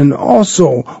 and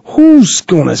also who's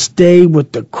going to stay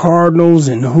with the Cardinals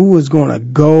and who is going to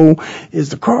go.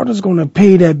 Is the Cardinals going to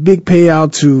pay that big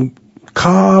payout to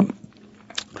Cobb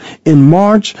in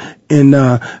March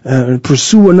and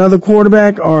pursue another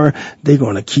quarterback, or are they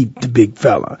going to keep the big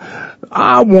fella?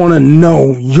 I want to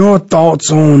know your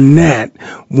thoughts on that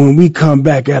when we come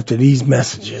back after these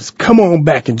messages. Come on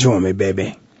back and join me,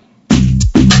 baby.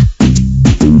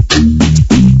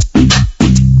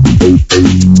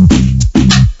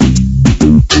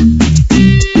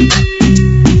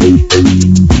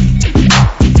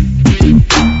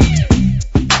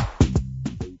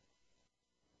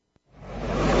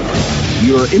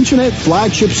 Your internet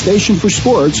flagship station for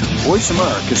sports, Voice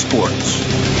America Sports.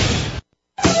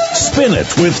 Spin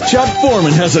It with Chuck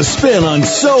Foreman has a spin on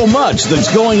so much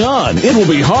that's going on. It will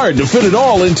be hard to fit it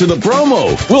all into the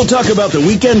promo. We'll talk about the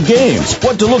weekend games,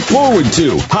 what to look forward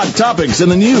to, hot topics in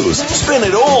the news. Spin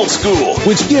It old school,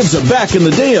 which gives a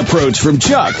back-in-the-day approach from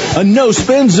Chuck. A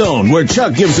no-spin zone where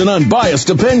Chuck gives an unbiased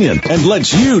opinion and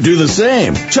lets you do the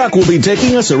same. Chuck will be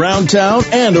taking us around town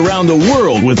and around the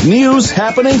world with news,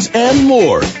 happenings, and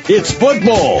more. It's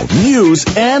football, news,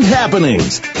 and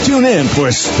happenings. Tune in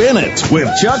for Spin It with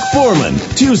Chuck Foreman,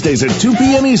 Tuesdays at 2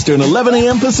 p.m. Eastern, 11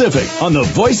 a.m. Pacific, on the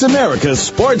Voice America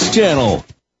Sports Channel.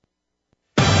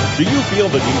 Do you feel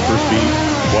the need for speed?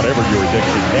 Whatever your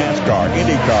addiction, NASCAR,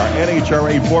 IndyCar,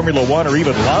 NHRA, Formula One, or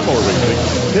even lawnmower racing,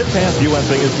 Pit Pass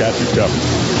USA has got you covered.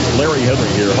 Larry Henry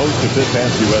here, host of Pit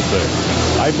Pass USA.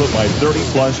 I put my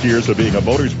 30-plus years of being a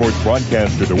motorsports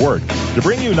broadcaster to work to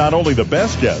bring you not only the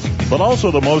best guests, but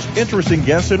also the most interesting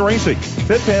guests in racing.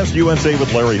 Pit Pass USA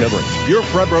with Larry Henry, your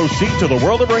front row seat to the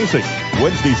world of racing.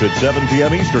 Wednesdays at 7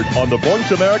 p.m. Eastern on the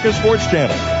Voice America Sports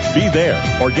Channel. Be there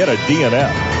or get a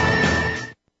DNF.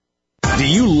 Do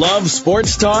you love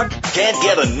sports talk? Can't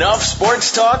get enough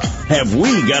sports talk? Have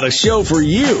we got a show for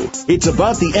you? It's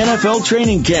about the NFL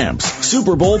training camps,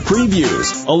 Super Bowl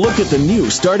previews, a look at the new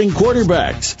starting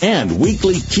quarterbacks, and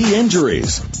weekly key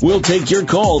injuries. We'll take your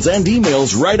calls and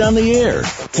emails right on the air.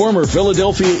 Former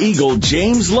Philadelphia Eagle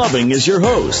James Loving is your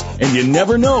host, and you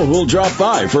never know who'll drop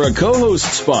by for a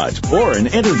co-host spot or an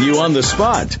interview on the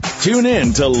spot. Tune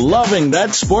in to Loving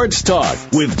That Sports Talk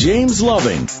with James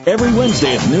Loving every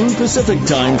Wednesday at noon Pacific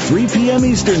Time, 3 p.m.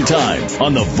 Eastern Time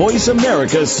on the Voice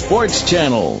America Sports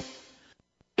Channel.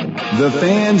 the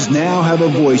fans now have a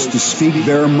voice to speak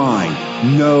their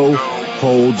mind. No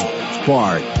holds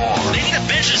barred. They need to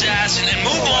bench his ass and then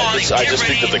move on. I just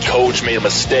think that the coach made a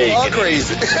mistake. All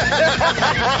crazy.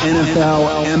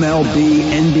 NFL,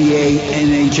 MLB, NBA,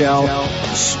 NHL.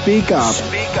 Speak up.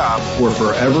 Speak up. Or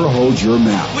forever hold your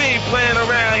mouth. We ain't playing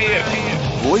around here.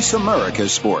 Voice America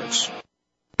Sports.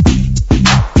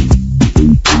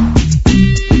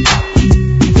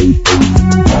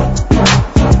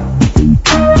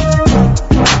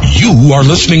 You are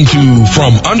listening to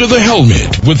From Under the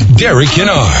Helmet with Derek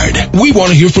Kennard. We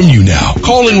want to hear from you now.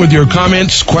 Call in with your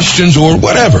comments, questions, or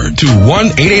whatever to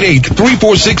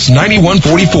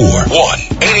 1-888-346-9144.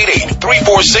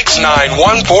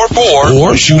 1-888-346-9144.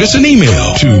 Or shoot us an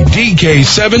email to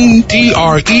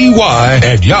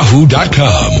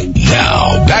dk7drey@yahoo.com.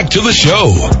 Now, back to the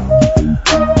show.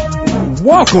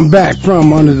 Welcome back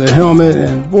from Under the Helmet,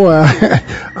 and boy,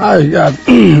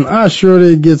 I sure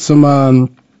did get some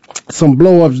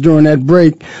blow-ups during that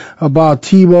break about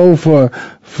Tebow for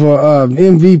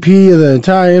MVP of the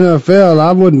entire NFL.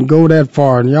 I wouldn't go that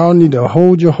far, and y'all need to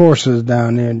hold your horses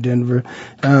down there in Denver.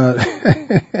 Boy,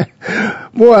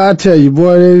 I tell you,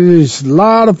 boy, there's a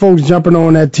lot of folks jumping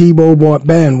on that Tebow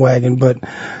bandwagon, but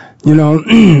you know,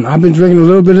 I've been drinking a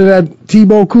little bit of that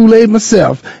Tebow Kool-Aid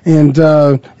myself, and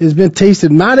it's been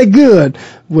tasted mighty good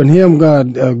with him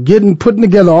putting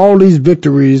together all these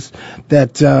victories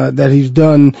that he's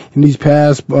done in these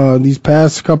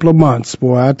past couple of months.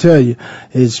 Boy, I tell you,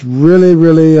 it's really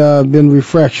been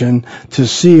refreshing to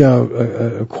see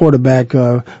a quarterback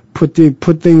put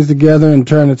things together and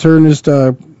trying to turn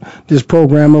this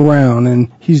program around,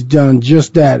 and he's done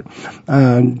just that.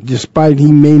 Despite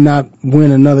he may not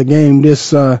win another game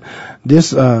this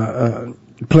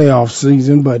playoff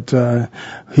season, but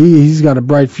he's got a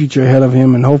bright future ahead of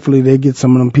him, and hopefully they get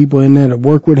some of them people in there to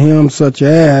work with him, such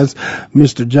as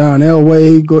Mr. John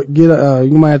Elway.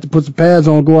 You might have to put some pads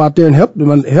on, go out there and help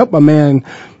my man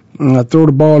throw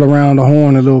the ball around the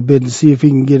horn a little bit and see if he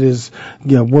can get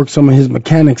work some of his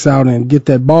mechanics out and get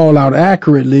that ball out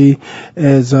accurately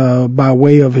as by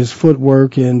way of his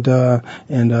footwork and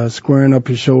squaring up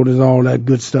his shoulders, all that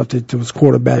good stuff that those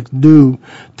quarterbacks do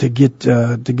to get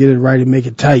it right and make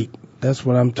it tight. That's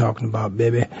what I'm talking about,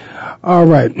 baby. All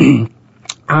right.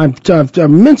 I've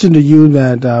mentioned to you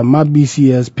that my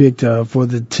BCS pick for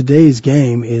today's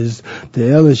game is the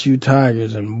LSU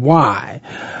Tigers, and why.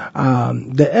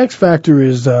 The X factor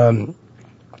is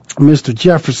Mr.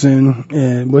 Jefferson,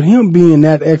 and with him being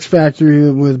that X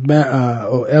factor with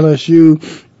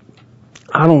LSU,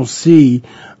 I don't see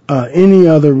any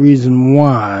other reason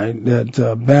why that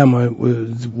Bama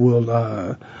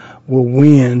will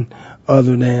win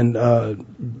other than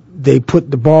they put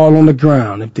the ball on the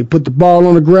ground. If they put the ball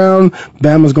on the ground,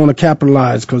 Bama's going to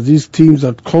capitalize because these teams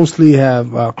are closely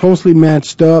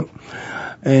matched up.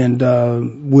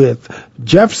 And with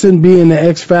Jefferson being the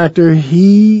X factor,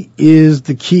 he is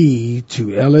the key to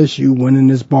LSU winning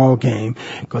this ball game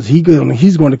because he's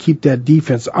going to keep that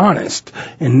defense honest,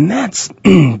 and that's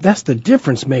the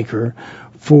difference maker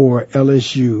for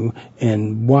LSU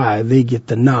and why they get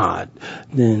the nod.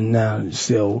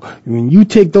 So when you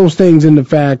take those things into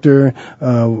factor,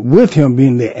 with him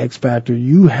being the X factor,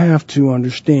 you have to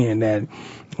understand that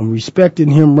I'm respecting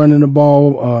him running the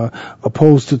ball,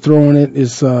 opposed to throwing it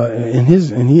is,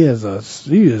 he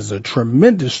is a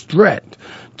tremendous threat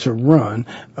to run,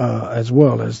 as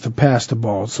well as to pass the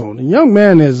ball. So the young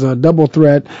man is a double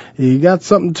threat. He got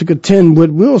something to contend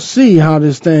with. We'll see how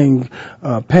this thing,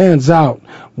 pans out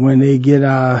when they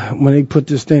put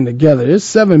this thing together. There's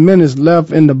 7 minutes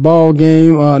left in the ball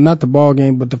game, not the ball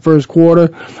game, but the first quarter.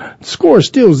 The score is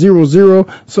still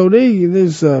 0-0. So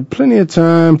there's plenty of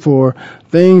time for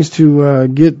things to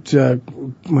get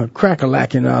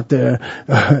crack-a-lacking out there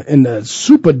in the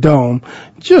Superdome,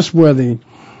 just where the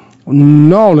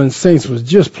New Orleans Saints was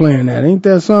just playing at. Ain't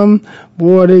that something?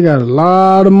 Boy, they got a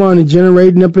lot of money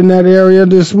generating up in that area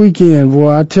this weekend.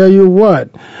 Boy, I tell you what.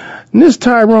 And this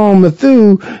Tyrann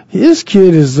Mathieu, his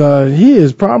kid he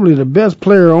is probably the best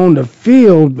player on the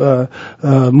field.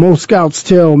 Most scouts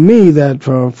tell me that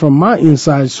from my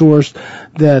inside source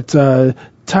that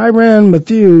Tyrann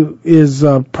Mathieu is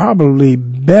probably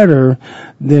better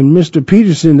than Mr.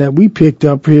 Peterson that we picked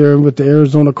up here with the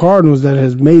Arizona Cardinals that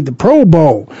has made the Pro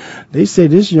Bowl. They say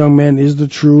this young man is the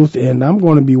truth, and I'm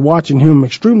going to be watching him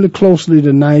extremely closely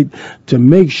tonight to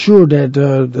make sure that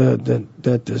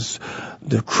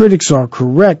the critics are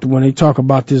correct when they talk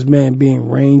about this man being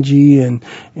rangy and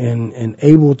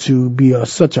able to be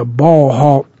such a ball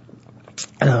hawk.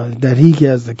 That he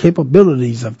has the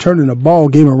capabilities of turning a ball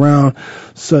game around,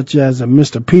 such as a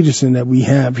Mr. Peterson that we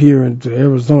have here in the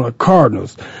Arizona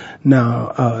Cardinals.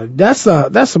 Now, that's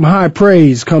some high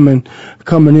praise coming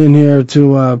in here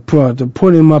to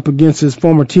put him up against his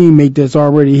former teammate that's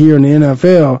already here in the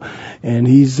NFL,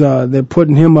 and they're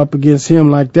putting him up against him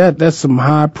like that. That's some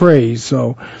high praise.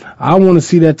 So I want to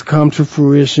see that to come to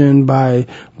fruition by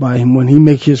him when he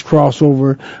makes his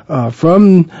crossover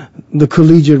from the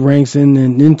collegiate ranks and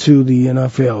into the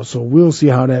NFL. So we'll see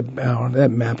how that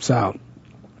maps out.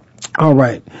 All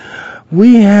right.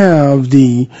 We have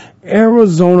the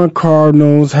Arizona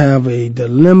Cardinals have a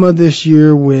dilemma this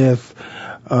year with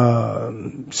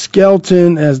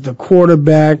Skelton as the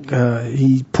quarterback.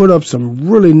 He put up some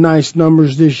really nice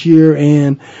numbers this year,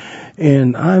 and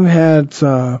I've had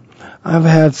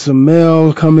some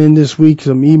mail come in this week,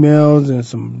 some emails and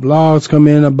some blogs come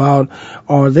in about,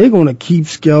 are they going to keep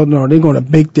Skelton, or are they going to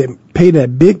pay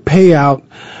that big payout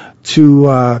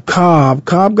to Cobb.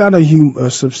 Cobb got a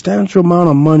substantial amount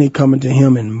of money coming to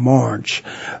him in March.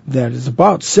 That is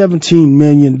about $17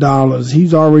 million.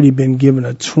 He's already been given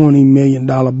a $20 million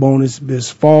bonus this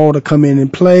fall to come in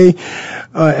and play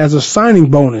as a signing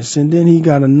bonus. And then he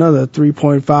got another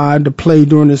 3.5 to play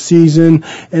during the season.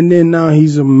 And then now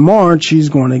he's in March, he's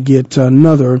going to get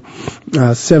another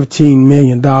 $17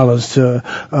 million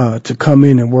to come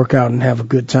in and work out and have a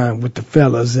good time with the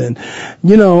fellas. And,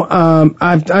 you know,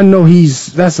 I know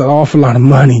that's an awful lot of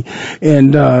money.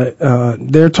 And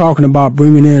they're talking about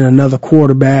bringing in another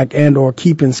quarterback and or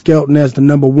keeping Skelton as the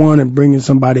number one and bringing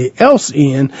somebody else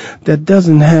in that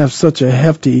doesn't have such a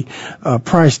hefty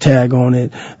price tag on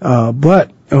it.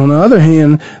 But on the other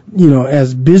hand, you know,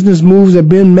 as business moves have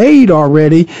been made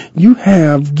already, you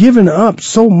have given up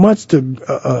so much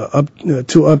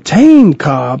to obtain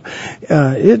Cobb.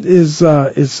 I'm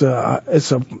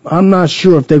not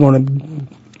sure if they're going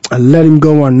to let him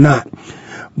go or not.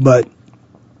 But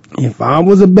if I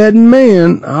was a betting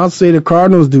man, I'll say the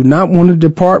Cardinals do not want to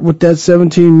depart with that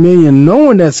 $17 million,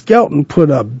 knowing that Skelton put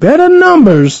up better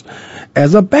numbers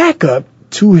as a backup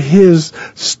to his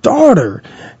starter.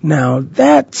 Now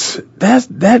that's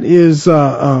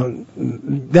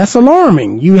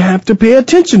alarming. You have to pay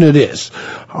attention to this.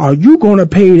 Are you going to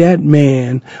pay that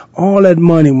man all that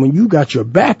money when you got your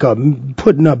backup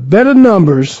putting up better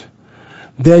numbers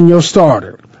than your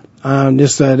starter?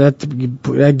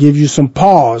 That gives you some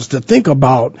pause to think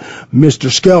about Mr.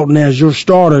 Skelton as your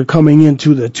starter coming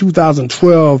into the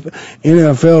 2012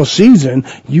 NFL season.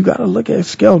 You got to look at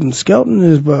Skelton.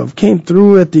 Skelton came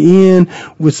through at the end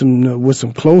with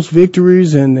some close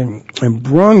victories and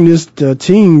brung this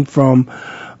team from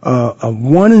a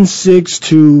 1-6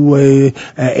 to a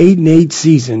 8-8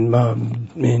 season.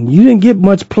 And you didn't get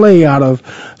much play out of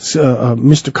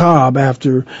Mr. Cobb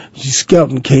after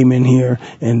Skelton came in here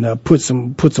and put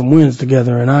some wins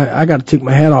together. And I got to take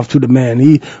my hat off to the man.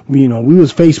 We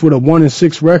was faced with a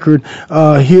 1-6 record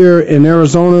here in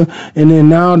Arizona, and then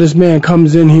now this man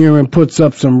comes in here and puts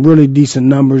up some really decent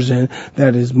numbers, and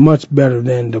that is much better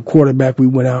than the quarterback we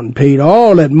went out and paid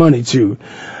all that money to.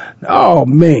 Oh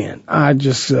man, it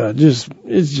just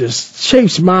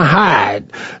chafes my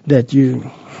hide that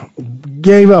you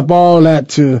gave up all that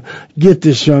to get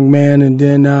this young man, and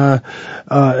then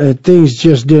things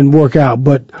just didn't work out.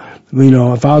 But you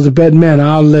know, if I was a betting man,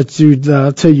 I'll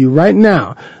tell you right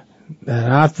now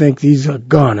that I think these are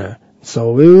gonna.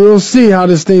 So we'll see how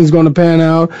this thing's going to pan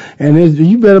out, and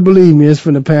you better believe me, it's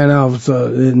going to pan out.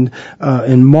 So in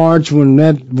March, when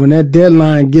that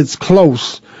deadline gets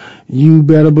close, you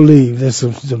better believe there's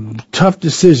some tough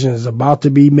decisions about to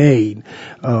be made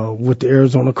with the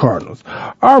Arizona Cardinals.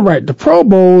 All right, the Pro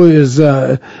Bowl is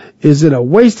it a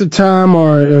waste of time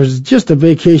or is it just a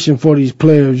vacation for these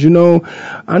players? You know,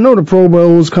 I know the Pro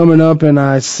Bowl is coming up, and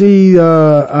I see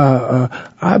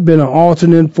I've been an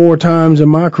alternate 4 times in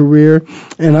my career,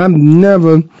 and I've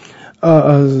never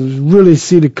really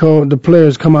see the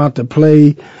players come out to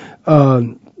play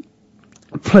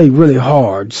really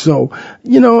hard. So,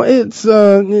 you know, it's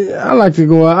I like to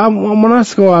go out. When I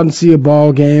go out and see a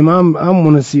ball game, I'm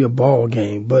going to see a ball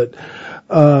game. But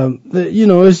you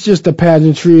know, it's just the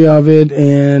pageantry of it,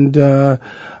 and I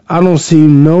don't see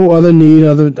no other need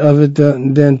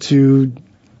than to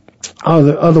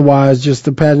otherwise just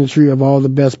the pageantry of all the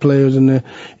best players in the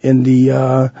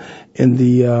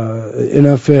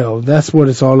NFL. That's what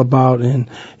it's all about, and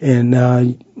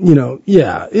you know,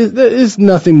 yeah, it's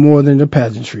nothing more than the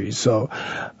pageantry. So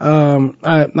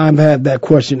I've had that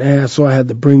question asked, so I had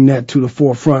to bring that to the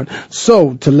forefront,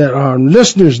 so to let our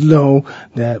listeners know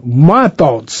that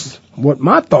what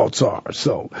my thoughts are.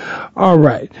 So, all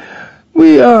right.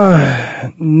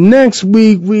 Next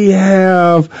week we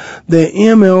have the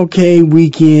MLK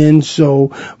weekend,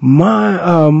 so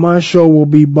my show will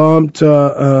be bumped,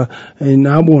 and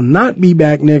I will not be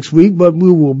back next week, but we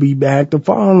will be back the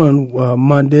following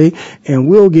Monday, and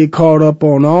we'll get caught up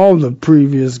on all the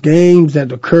previous games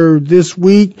that occurred this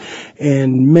week.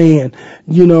 And man,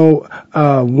 you know,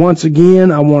 once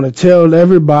again, I want to tell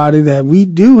everybody that we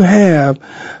do have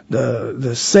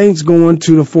the Saints going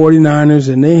to the 49ers,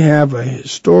 and they have a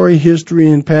history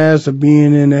in past of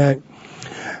being in that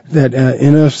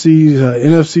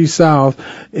NFC South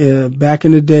back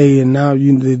in the day, and now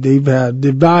they've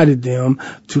divided them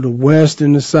to the West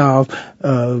and the South,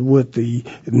 with the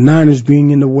Niners being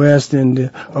in the West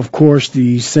and of course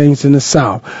the Saints in the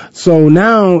South. So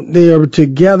now they are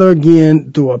together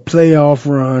again through a playoff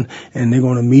run, and they're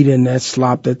going to meet in that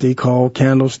slop that they call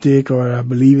Candlestick, or I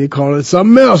believe they call it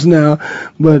something else now.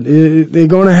 But they're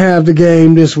going to have the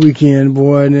game this weekend,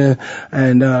 boy,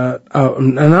 and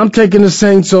I'm taking the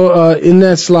Saints in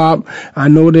that slop. I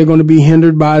know they're going to be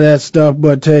hindered by that stuff,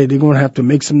 but hey, they're going to have to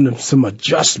make some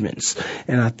adjustments,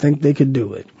 and I think they could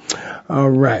do it. All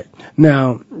right.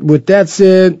 Now, with that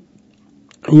said,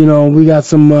 we got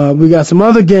some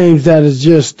other games that's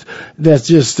just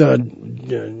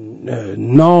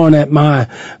gnawing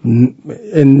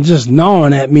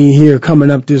at me here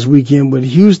coming up this weekend with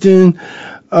Houston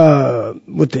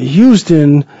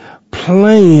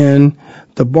playing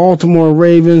the Baltimore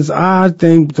Ravens. I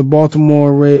think the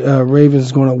Baltimore Ravens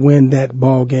is going to win that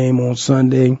ball game on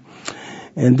Sunday.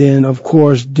 And then, of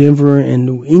course, Denver and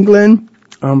New England.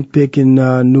 I'm picking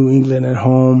New England at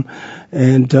home.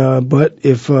 And but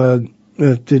if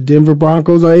the Denver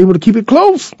Broncos are able to keep it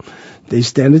close, they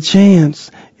stand a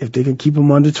chance if they can keep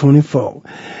them under 24.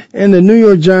 And the New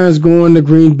York Giants going to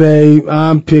Green Bay.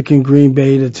 I'm picking Green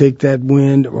Bay to take that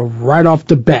win right off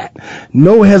the bat.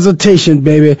 No hesitation,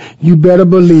 baby. You better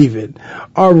believe it.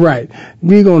 All right.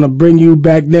 We're going to bring you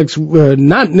back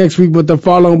not next week, but the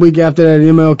following week after that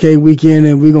MLK weekend,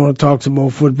 and we're going to talk some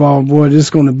more football. Boy, this is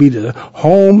going to be the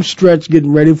home stretch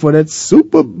getting ready for that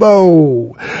Super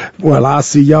Bowl. Well, I'll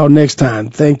see y'all next time.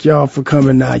 Thank y'all for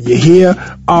coming now. You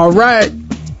hear? All right.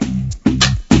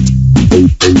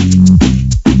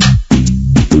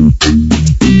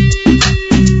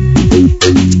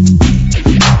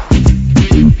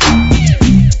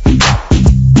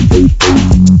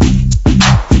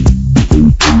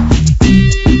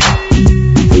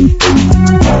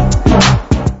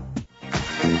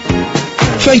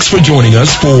 Thanks for joining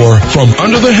us for From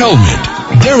Under the Helmet.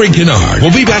 Derek Kennard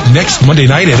will be back next Monday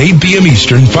night at 8 p.m.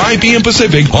 Eastern, 5 p.m.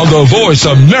 Pacific on the Voice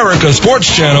America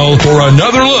Sports Channel for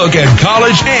another look at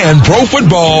college and pro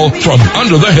football from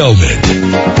Under the Helmet.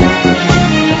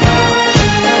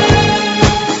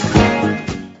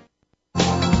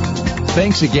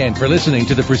 Thanks again for listening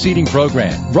to the preceding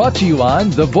program, brought to you on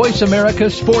the Voice America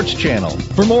Sports Channel.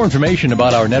 For more information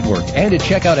about our network and to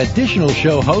check out additional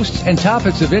show hosts and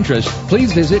topics of interest,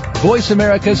 please visit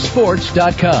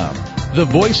voiceamericasports.com. The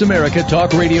Voice America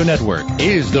Talk Radio Network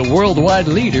is the worldwide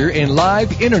leader in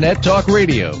live Internet talk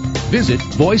radio. Visit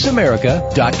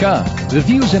voiceamerica.com. The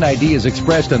views and ideas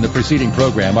expressed on the preceding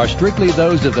program are strictly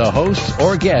those of the hosts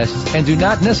or guests and do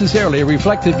not necessarily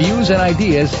reflect the views and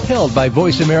ideas held by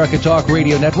Voice America Talk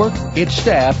Radio Network, its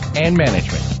staff, and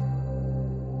management.